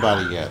catch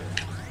anybody yet.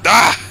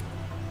 Ah!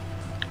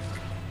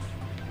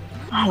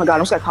 Oh my God! I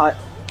almost got caught.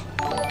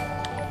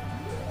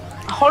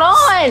 Hold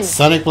on!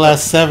 Sonic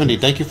Blast 70.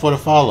 Thank you for the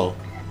follow.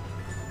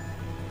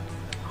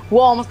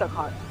 Whoa! Almost got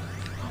caught.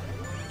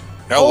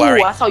 No, Oh,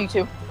 Larry. I saw you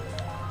too.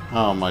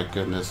 Oh my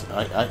goodness.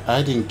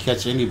 I didn't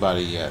catch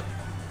anybody yet.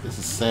 This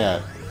is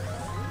sad.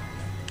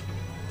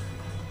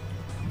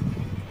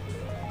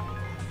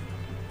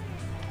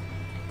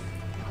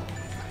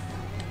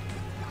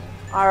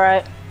 All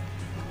right.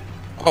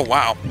 Oh,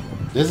 wow.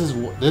 This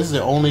is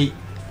the only.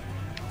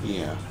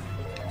 Yeah.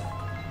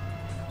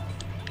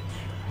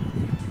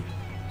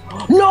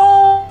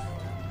 No!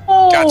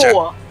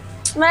 Gotcha.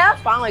 Man, I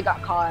finally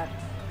got caught.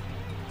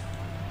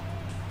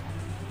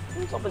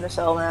 Let's open the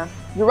cell, man.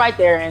 You're right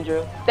there,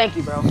 Andrew. Thank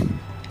you, bro.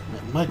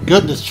 My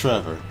goodness,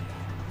 Trevor.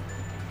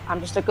 I'm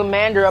just the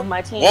commander of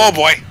my team. Whoa,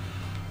 boy.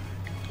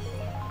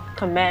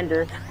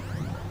 Commander.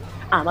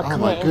 I'm a Oh my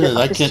commander goodness, of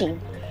I this can't-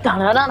 team.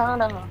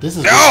 Da-da-da-da-da. This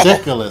is No!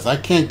 ridiculous. I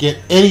can't get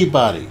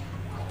anybody.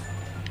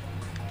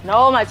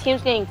 No, my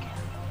team's getting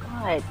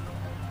God.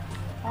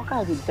 Y'all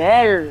gotta be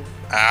better.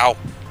 Ow.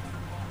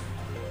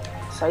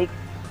 Psych.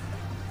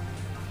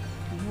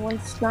 No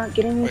one's not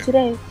getting me Wait.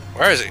 today.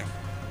 Where is he?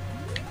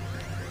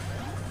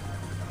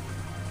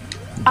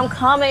 I'm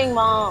coming,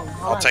 Mom.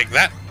 Hold I'll on. take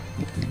that.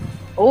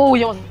 Oh,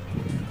 you almost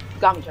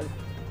got me, Trevor.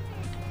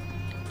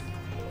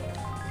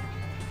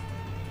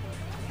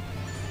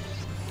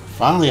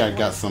 Finally, I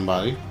got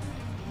somebody.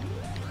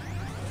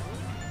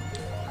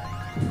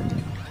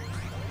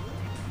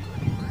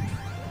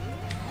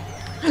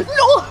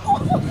 No!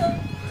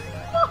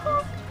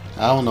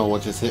 I don't know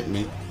what just hit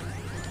me.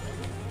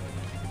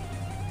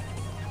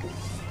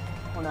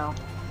 Oh no.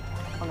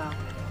 Oh no.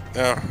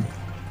 Oh,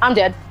 I'm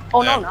dead.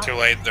 Oh no, no, no. too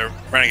late. The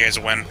Renegades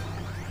win.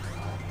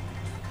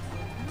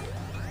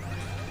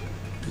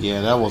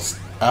 Yeah, that was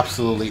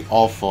absolutely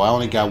awful. I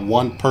only got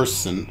one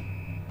person.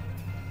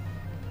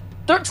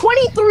 They're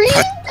 23?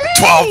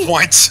 12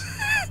 points.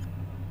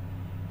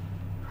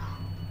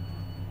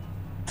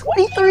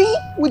 23?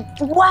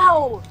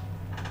 Wow.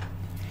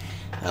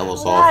 That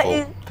was That awful.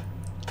 is,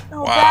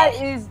 no, Wow.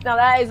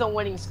 that is a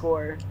winning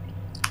score.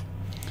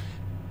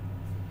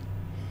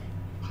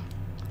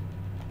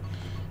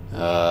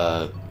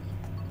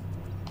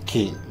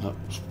 King.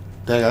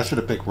 Dang, I should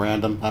have picked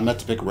random. I meant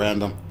to pick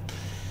random.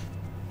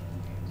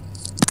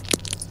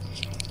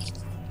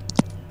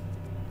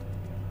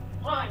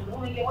 Fine, you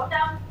want me to get what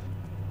down?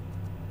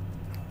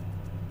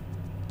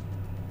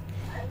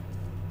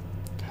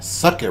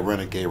 Suck at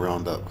Renegade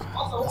Roundup.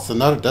 Also,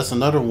 That's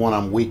another one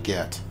I'm weak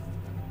at.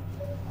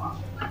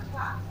 I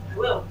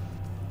will.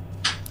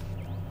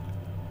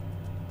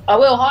 I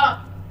will, huh?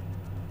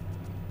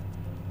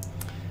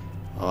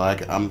 Oh,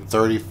 I'm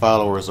 30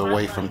 followers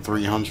away from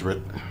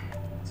 300.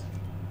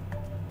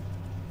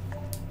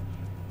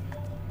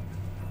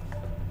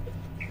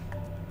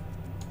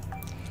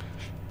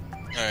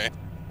 Alright.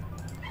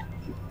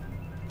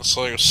 Looks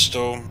like it's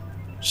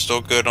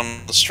still good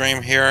on the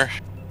stream here.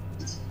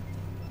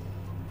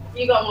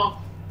 You go, Mom.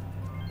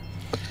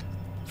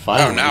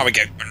 Finally. Oh, now we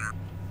get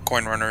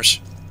coin runners.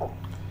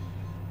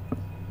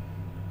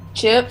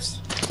 Chips.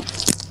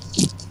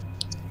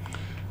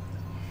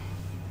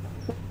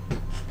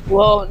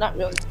 Whoa, not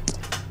really.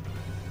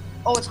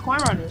 Oh, it's corn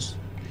runners.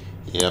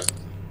 Yep.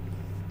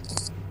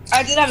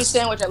 I did have a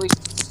sandwich at least.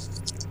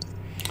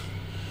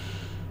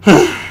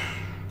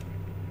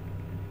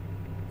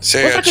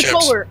 Say Where's my chips.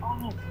 controller?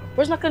 Oh,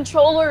 where's my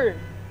controller?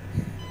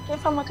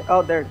 Can't find my.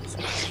 Oh, there it is.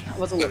 I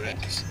wasn't looking.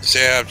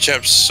 Say I have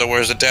chips. So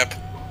where's the dip?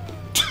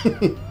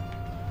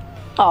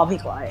 Oh, be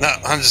quiet. No,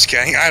 I'm just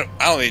kidding. I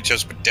don't eat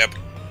chips with dip.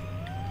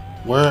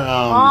 Where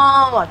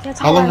Oh, I can't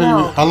how talk right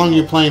now. how long are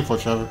you playing for,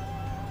 Trevor?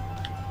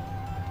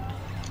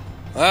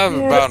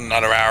 About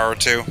another hour or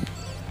two.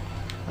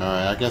 All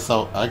right, I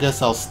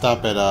guess I'll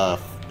stop at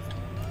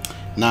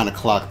 9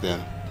 o'clock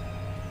then.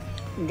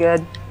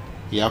 Good.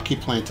 Yeah, I'll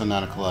keep playing till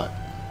 9 o'clock.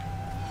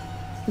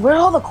 Where are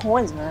all the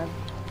coins, man?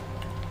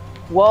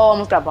 Whoa,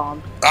 almost got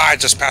bombed. Ah, I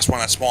just passed one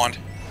that spawned.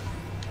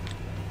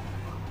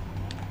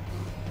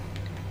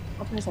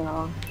 I'm pressing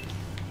wrong.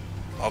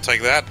 I'll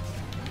take that.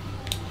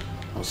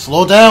 Oh,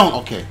 slow down.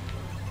 Okay.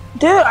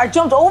 Dude, I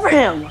jumped over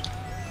him.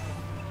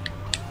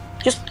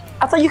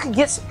 I thought you could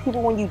get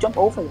people when you jump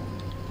over them.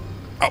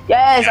 Oh,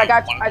 Yes, yeah,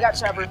 I got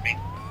Trevor.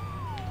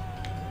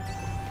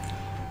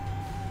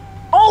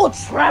 Oh,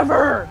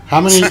 Trevor! How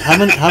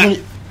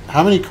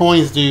many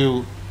coins do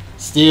you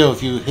steal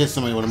if you hit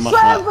somebody with a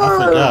mushroom? I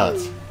forgot.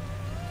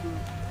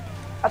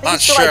 I think Not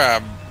it's still sure.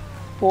 like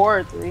 4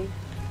 or 3.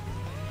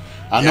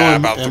 I know Yeah,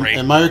 in, about in, 3.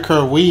 in Mario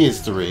Kart Wii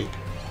is 3.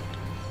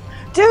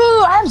 Dude,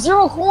 I have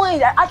 0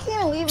 coins. I can't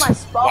even leave my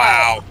spot.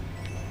 Wow.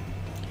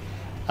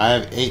 I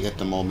have 8 at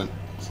the moment.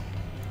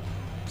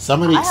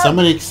 Somebody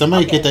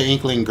okay. get that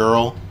Inkling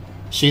girl.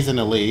 She's in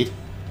the lead.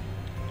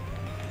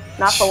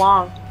 Not for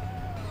long.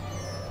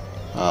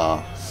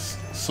 As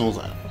soon as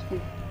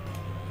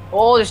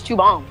Oh, there's 2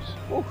 bombs.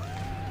 Ooh.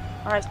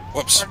 Alright.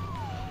 Whoops.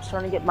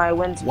 Starting to get my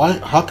wins. why?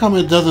 How come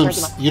it doesn't?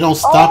 Thank You don't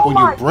stop when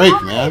my you break,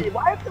 God. man.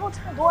 Why are people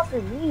trying to go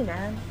after me,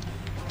 man?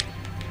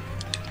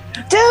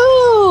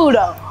 Dude!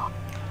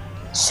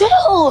 Chill!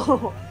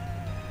 Oh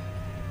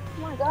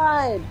my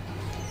god.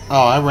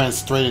 Oh, I ran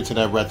straight into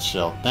that red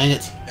shell. Dang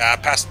it! Yeah,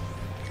 I passed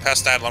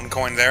that lone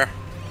coin there.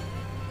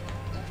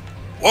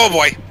 Whoa,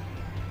 boy.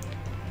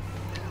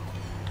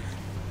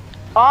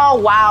 Oh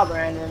wow,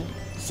 Brandon.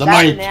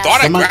 Somebody, That's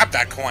Thought somebody, I grabbed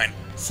that coin.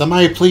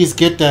 somebody, please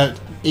get that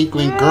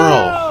Inkling Dude,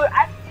 girl.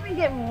 I didn't even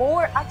get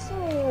more. I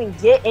didn't even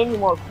get any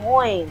more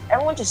coins.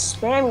 Everyone's just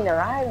spamming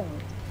their items.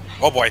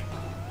 Oh boy.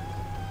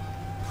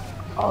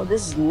 Oh,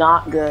 this is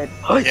not good.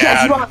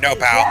 Yeah, run. no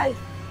pal. Yes.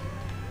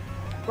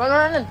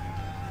 Run.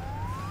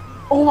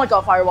 Oh my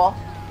god, fireball.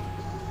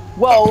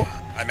 Whoa.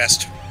 I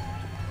missed.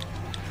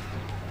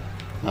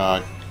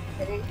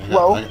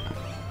 Whoa.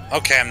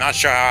 Okay, I'm not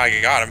sure how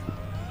I got him.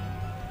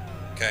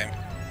 Okay,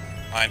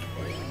 fine.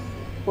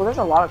 Well, there's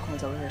a lot of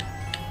coins over here.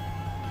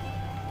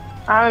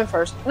 I'm in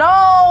first.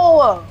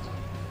 No!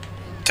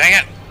 Dang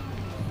it!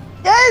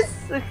 Yes!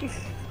 I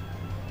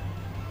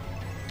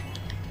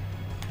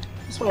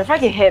swear, if I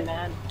get hit,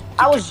 man.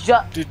 I was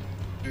just...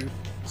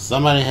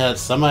 Somebody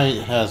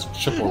has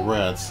triple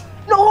reds.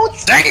 No!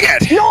 Dang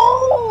it!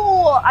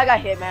 No! I got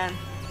hit, man.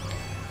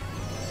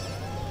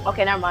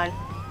 Okay, never mind.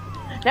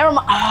 Never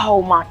mind.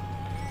 Oh, my.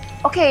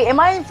 Okay, am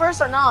I in first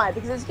or not?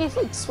 Because it keeps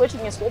like switching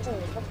and switching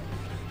and switching.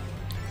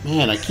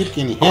 Man, I keep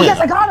getting hit. Oh, yes,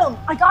 I got him!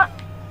 I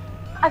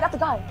got the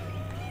guy.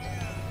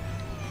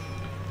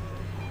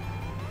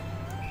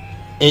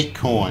 8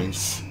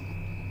 coins.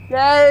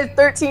 Yay,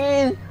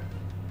 13.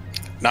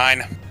 9.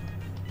 Dang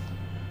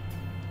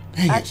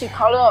I it. actually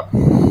caught up.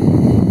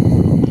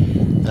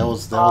 That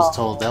was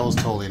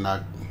totally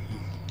not.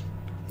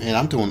 Man,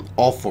 I'm doing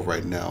awful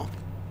right now.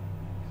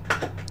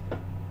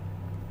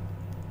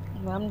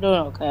 I'm doing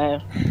okay.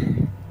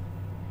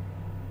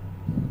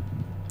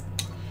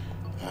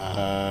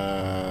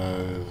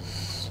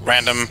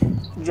 Random.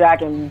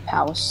 Dragon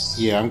Palace.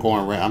 Yeah,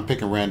 I'm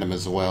picking random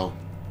as well.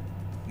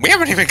 We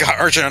haven't even got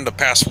Urgent on the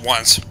pass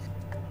once.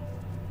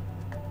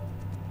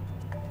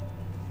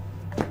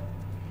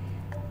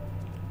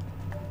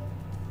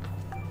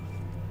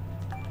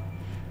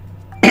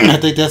 I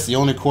think that's the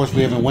only course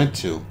we haven't went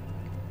to.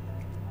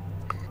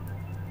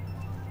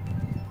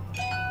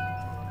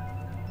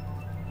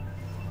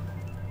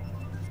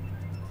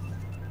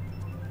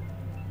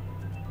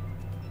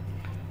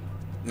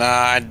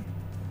 Nah.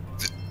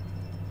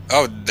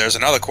 Oh, there's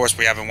another course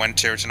we haven't went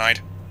to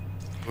tonight.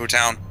 Blue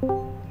Town.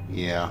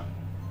 Yeah.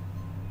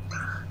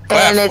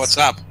 Cliff, it's- what's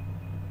up?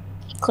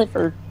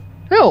 Clifford.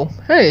 Oh,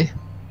 hey,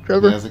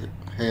 Trevor. Hey,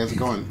 how's it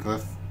going,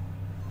 Cliff?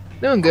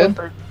 Doing good.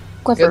 Clifford.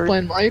 You guys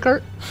playing Mario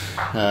Kart?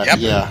 Yep.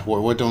 Yeah,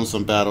 we're doing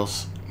some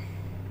battles.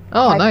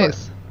 Oh, Hi,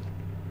 nice.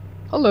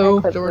 Hello,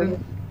 Hi, Clifford.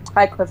 Jordan.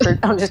 Hi, Clifford.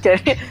 I'm just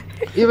kidding.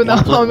 Even though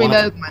Wanna I mean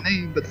play- that is my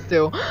name, but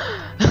still.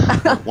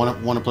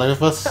 Wanna play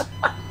with us?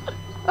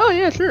 Oh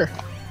yeah, sure.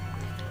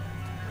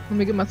 Let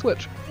me get my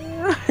Switch.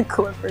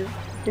 Clifford.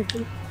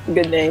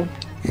 Good name.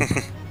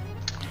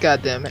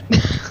 God damn it.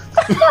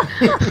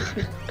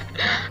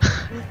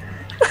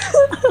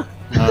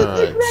 All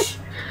right.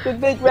 The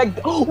big red.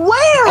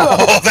 Where?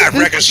 Oh, that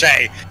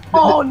ricochet!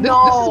 Oh This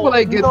no! is what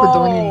I get for no.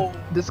 joining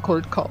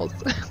Discord calls.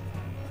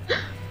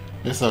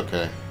 It's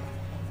okay.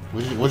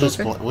 We're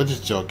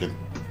just joking.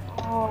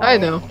 Oh. I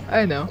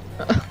know.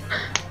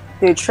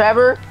 Dude,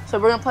 Trevor. So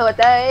we're gonna play with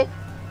that, eh?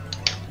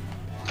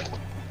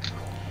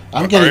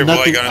 I'm getting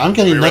nothing. I'm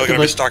getting really nothing gonna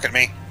be but. stuck at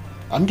me.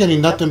 I'm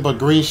getting nothing but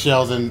green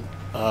shells and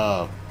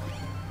How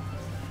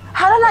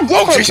did I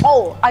get Oh, him? jeez.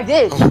 Oh, I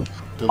did.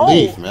 the Oh.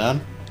 leaf, man.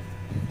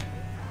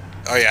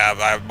 Oh yeah,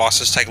 my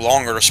bosses take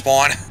longer to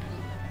spawn.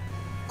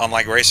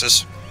 Unlike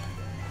races.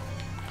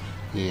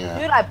 Yeah.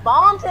 Dude, I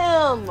bombed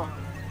him.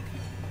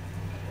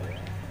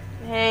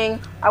 Dang,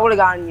 I would have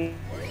gotten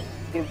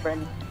you,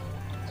 friend.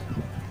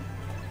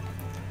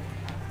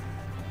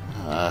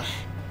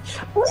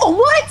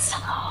 What?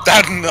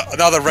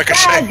 Another That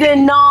ricochet. did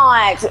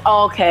not.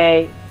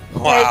 Okay.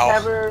 Wow. Hey,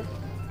 Trevor.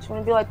 Just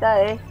wanna be like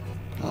that, eh?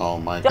 Oh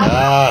my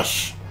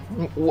gosh.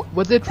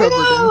 What did Trevor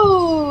do?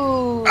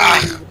 Ooh.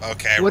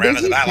 Okay, What ran did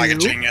into he that like a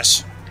do?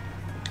 genius.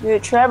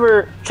 Dude,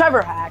 Trevor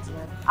hacks,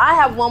 man. I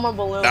have one more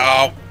balloon.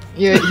 No.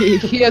 Yeah,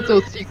 he had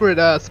those secret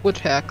Switch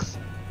hacks.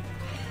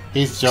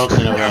 He's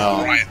joking Yeah,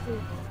 around. right.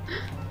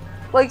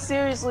 Like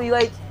seriously,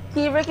 like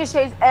he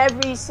ricochets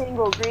every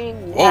single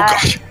green. Oh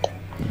gosh.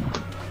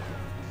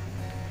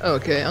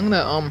 Okay, I'm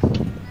gonna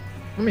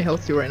let me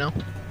host you right now.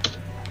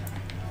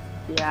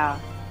 Yeah,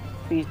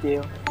 please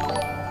do.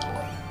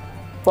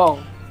 Whoa.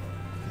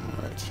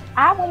 Alright.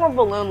 I have one more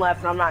balloon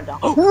left and I'm not done.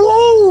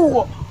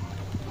 Whoa!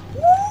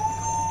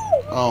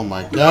 Oh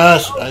my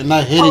gosh. I'm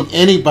not hitting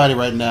anybody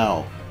right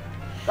now.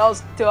 That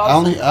was two. I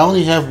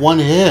only have one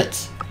hit.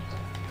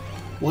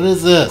 What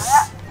is this?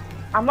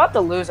 I'm about to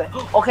lose it.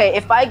 Okay,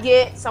 if I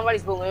get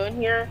somebody's balloon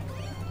here,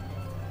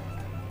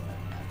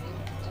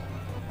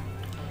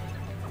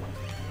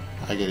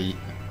 I gotta eat.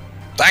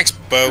 Thanks,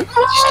 Boo.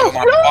 Still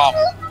not the bomb.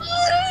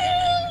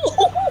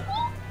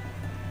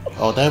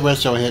 Oh, that red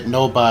shell hit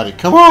nobody.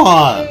 Come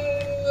on!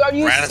 Are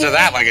you Ran into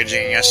that like a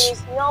genius.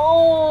 serious?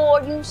 No,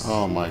 are you?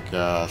 Oh my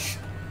gosh.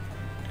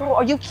 Bro,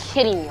 are you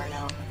kidding me right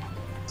now?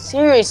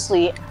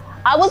 Seriously,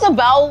 I was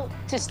about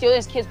to steal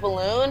this kid's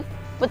balloon,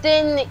 but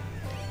then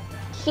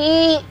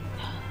he.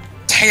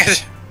 Dang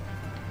it.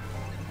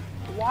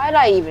 Why did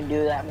I even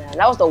do that, man?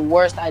 That was the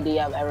worst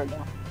idea I've ever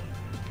done.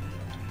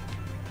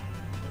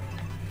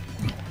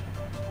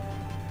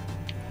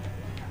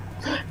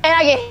 And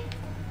I get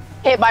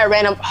hit by a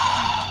random.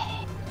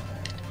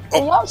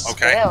 Oh,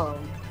 okay.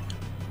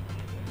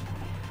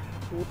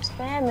 Keep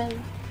spamming.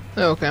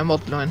 Okay, I'm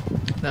about to join.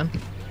 Done.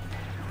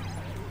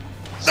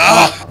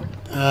 No.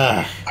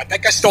 Ugh. I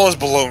think I stole his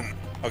balloon.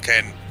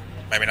 Okay,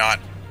 maybe not.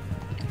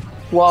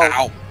 Whoa,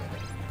 Ow.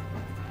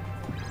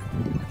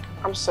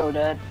 I'm so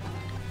dead.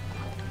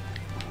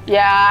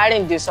 Yeah, I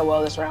didn't do so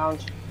well this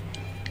round.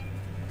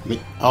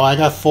 Oh, I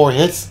got 4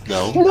 hits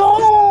though.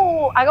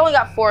 No! I only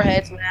got 4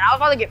 hits, man. I was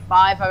about to get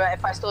 5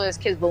 if I stole this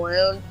kid's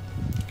balloon.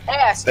 Hey,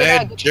 I still The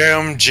gotta get.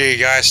 GMG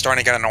guy's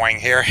starting to get annoying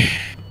here.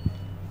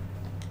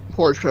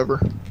 Poor Trevor.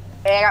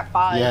 Hey, I got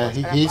 5. Yeah,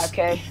 I got he's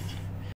 5K.